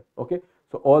 8 pattern. Okay,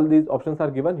 so all these options are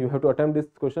given. You have to attempt this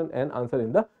question and answer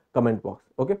in the comment box.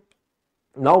 Okay,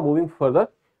 now moving further,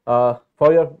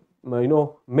 for your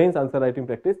mains answer writing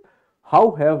practice,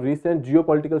 how have recent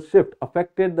geopolitical shift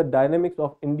affected the dynamics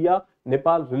of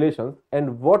India-Nepal relations,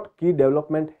 and what key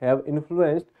development have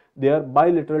influenced their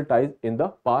bilateral ties in the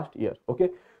past year? Okay,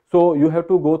 so you have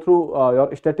to go through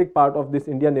your static part of this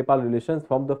India-Nepal relations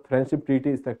from the friendship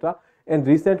treaty, etc. And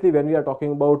recently, when we are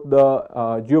talking about the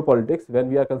geopolitics, when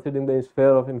we are considering the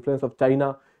sphere of influence of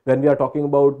China, when we are talking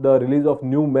about the release of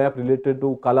new map related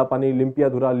to Kalapani,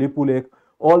 Limpiadhura, Lipu Lake,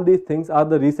 all these things are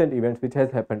the recent events which has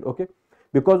happened. Okay,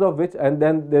 because of which, and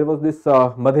then there was this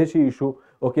Madheshi issue.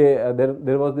 Okay,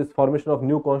 there was this formation of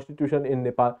new constitution in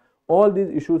Nepal. All these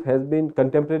issues has been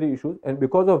contemporary issues, and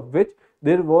because of which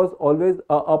there was always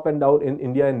a up and down in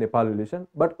India and Nepal relation.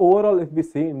 But overall, if we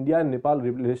see, India and Nepal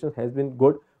relations has been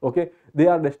good. Okay, they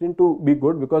are destined to be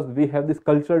good because we have this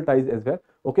cultural ties as well.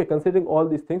 Okay, considering all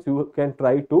these things, you can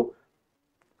try to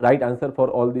write answer for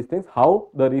all these things. How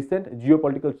the recent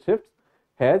geopolitical shifts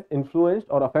has influenced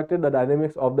or affected the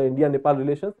dynamics of the India-Nepal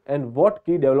relations, and what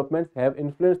key developments have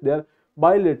influenced their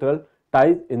bilateral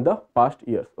ties in the past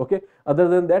years. Okay, other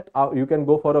than that, you can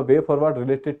go for a way forward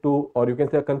related to, or you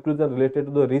can say a conclusion related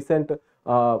to the recent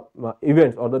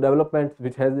events or the developments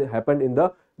which has happened in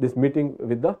this meeting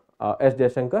with the S.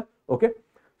 Jaishankar. Okay,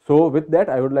 so with that,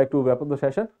 I would like to wrap up the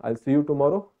session. I'll see you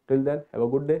tomorrow. Till then, have a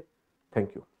good day.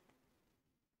 Thank you.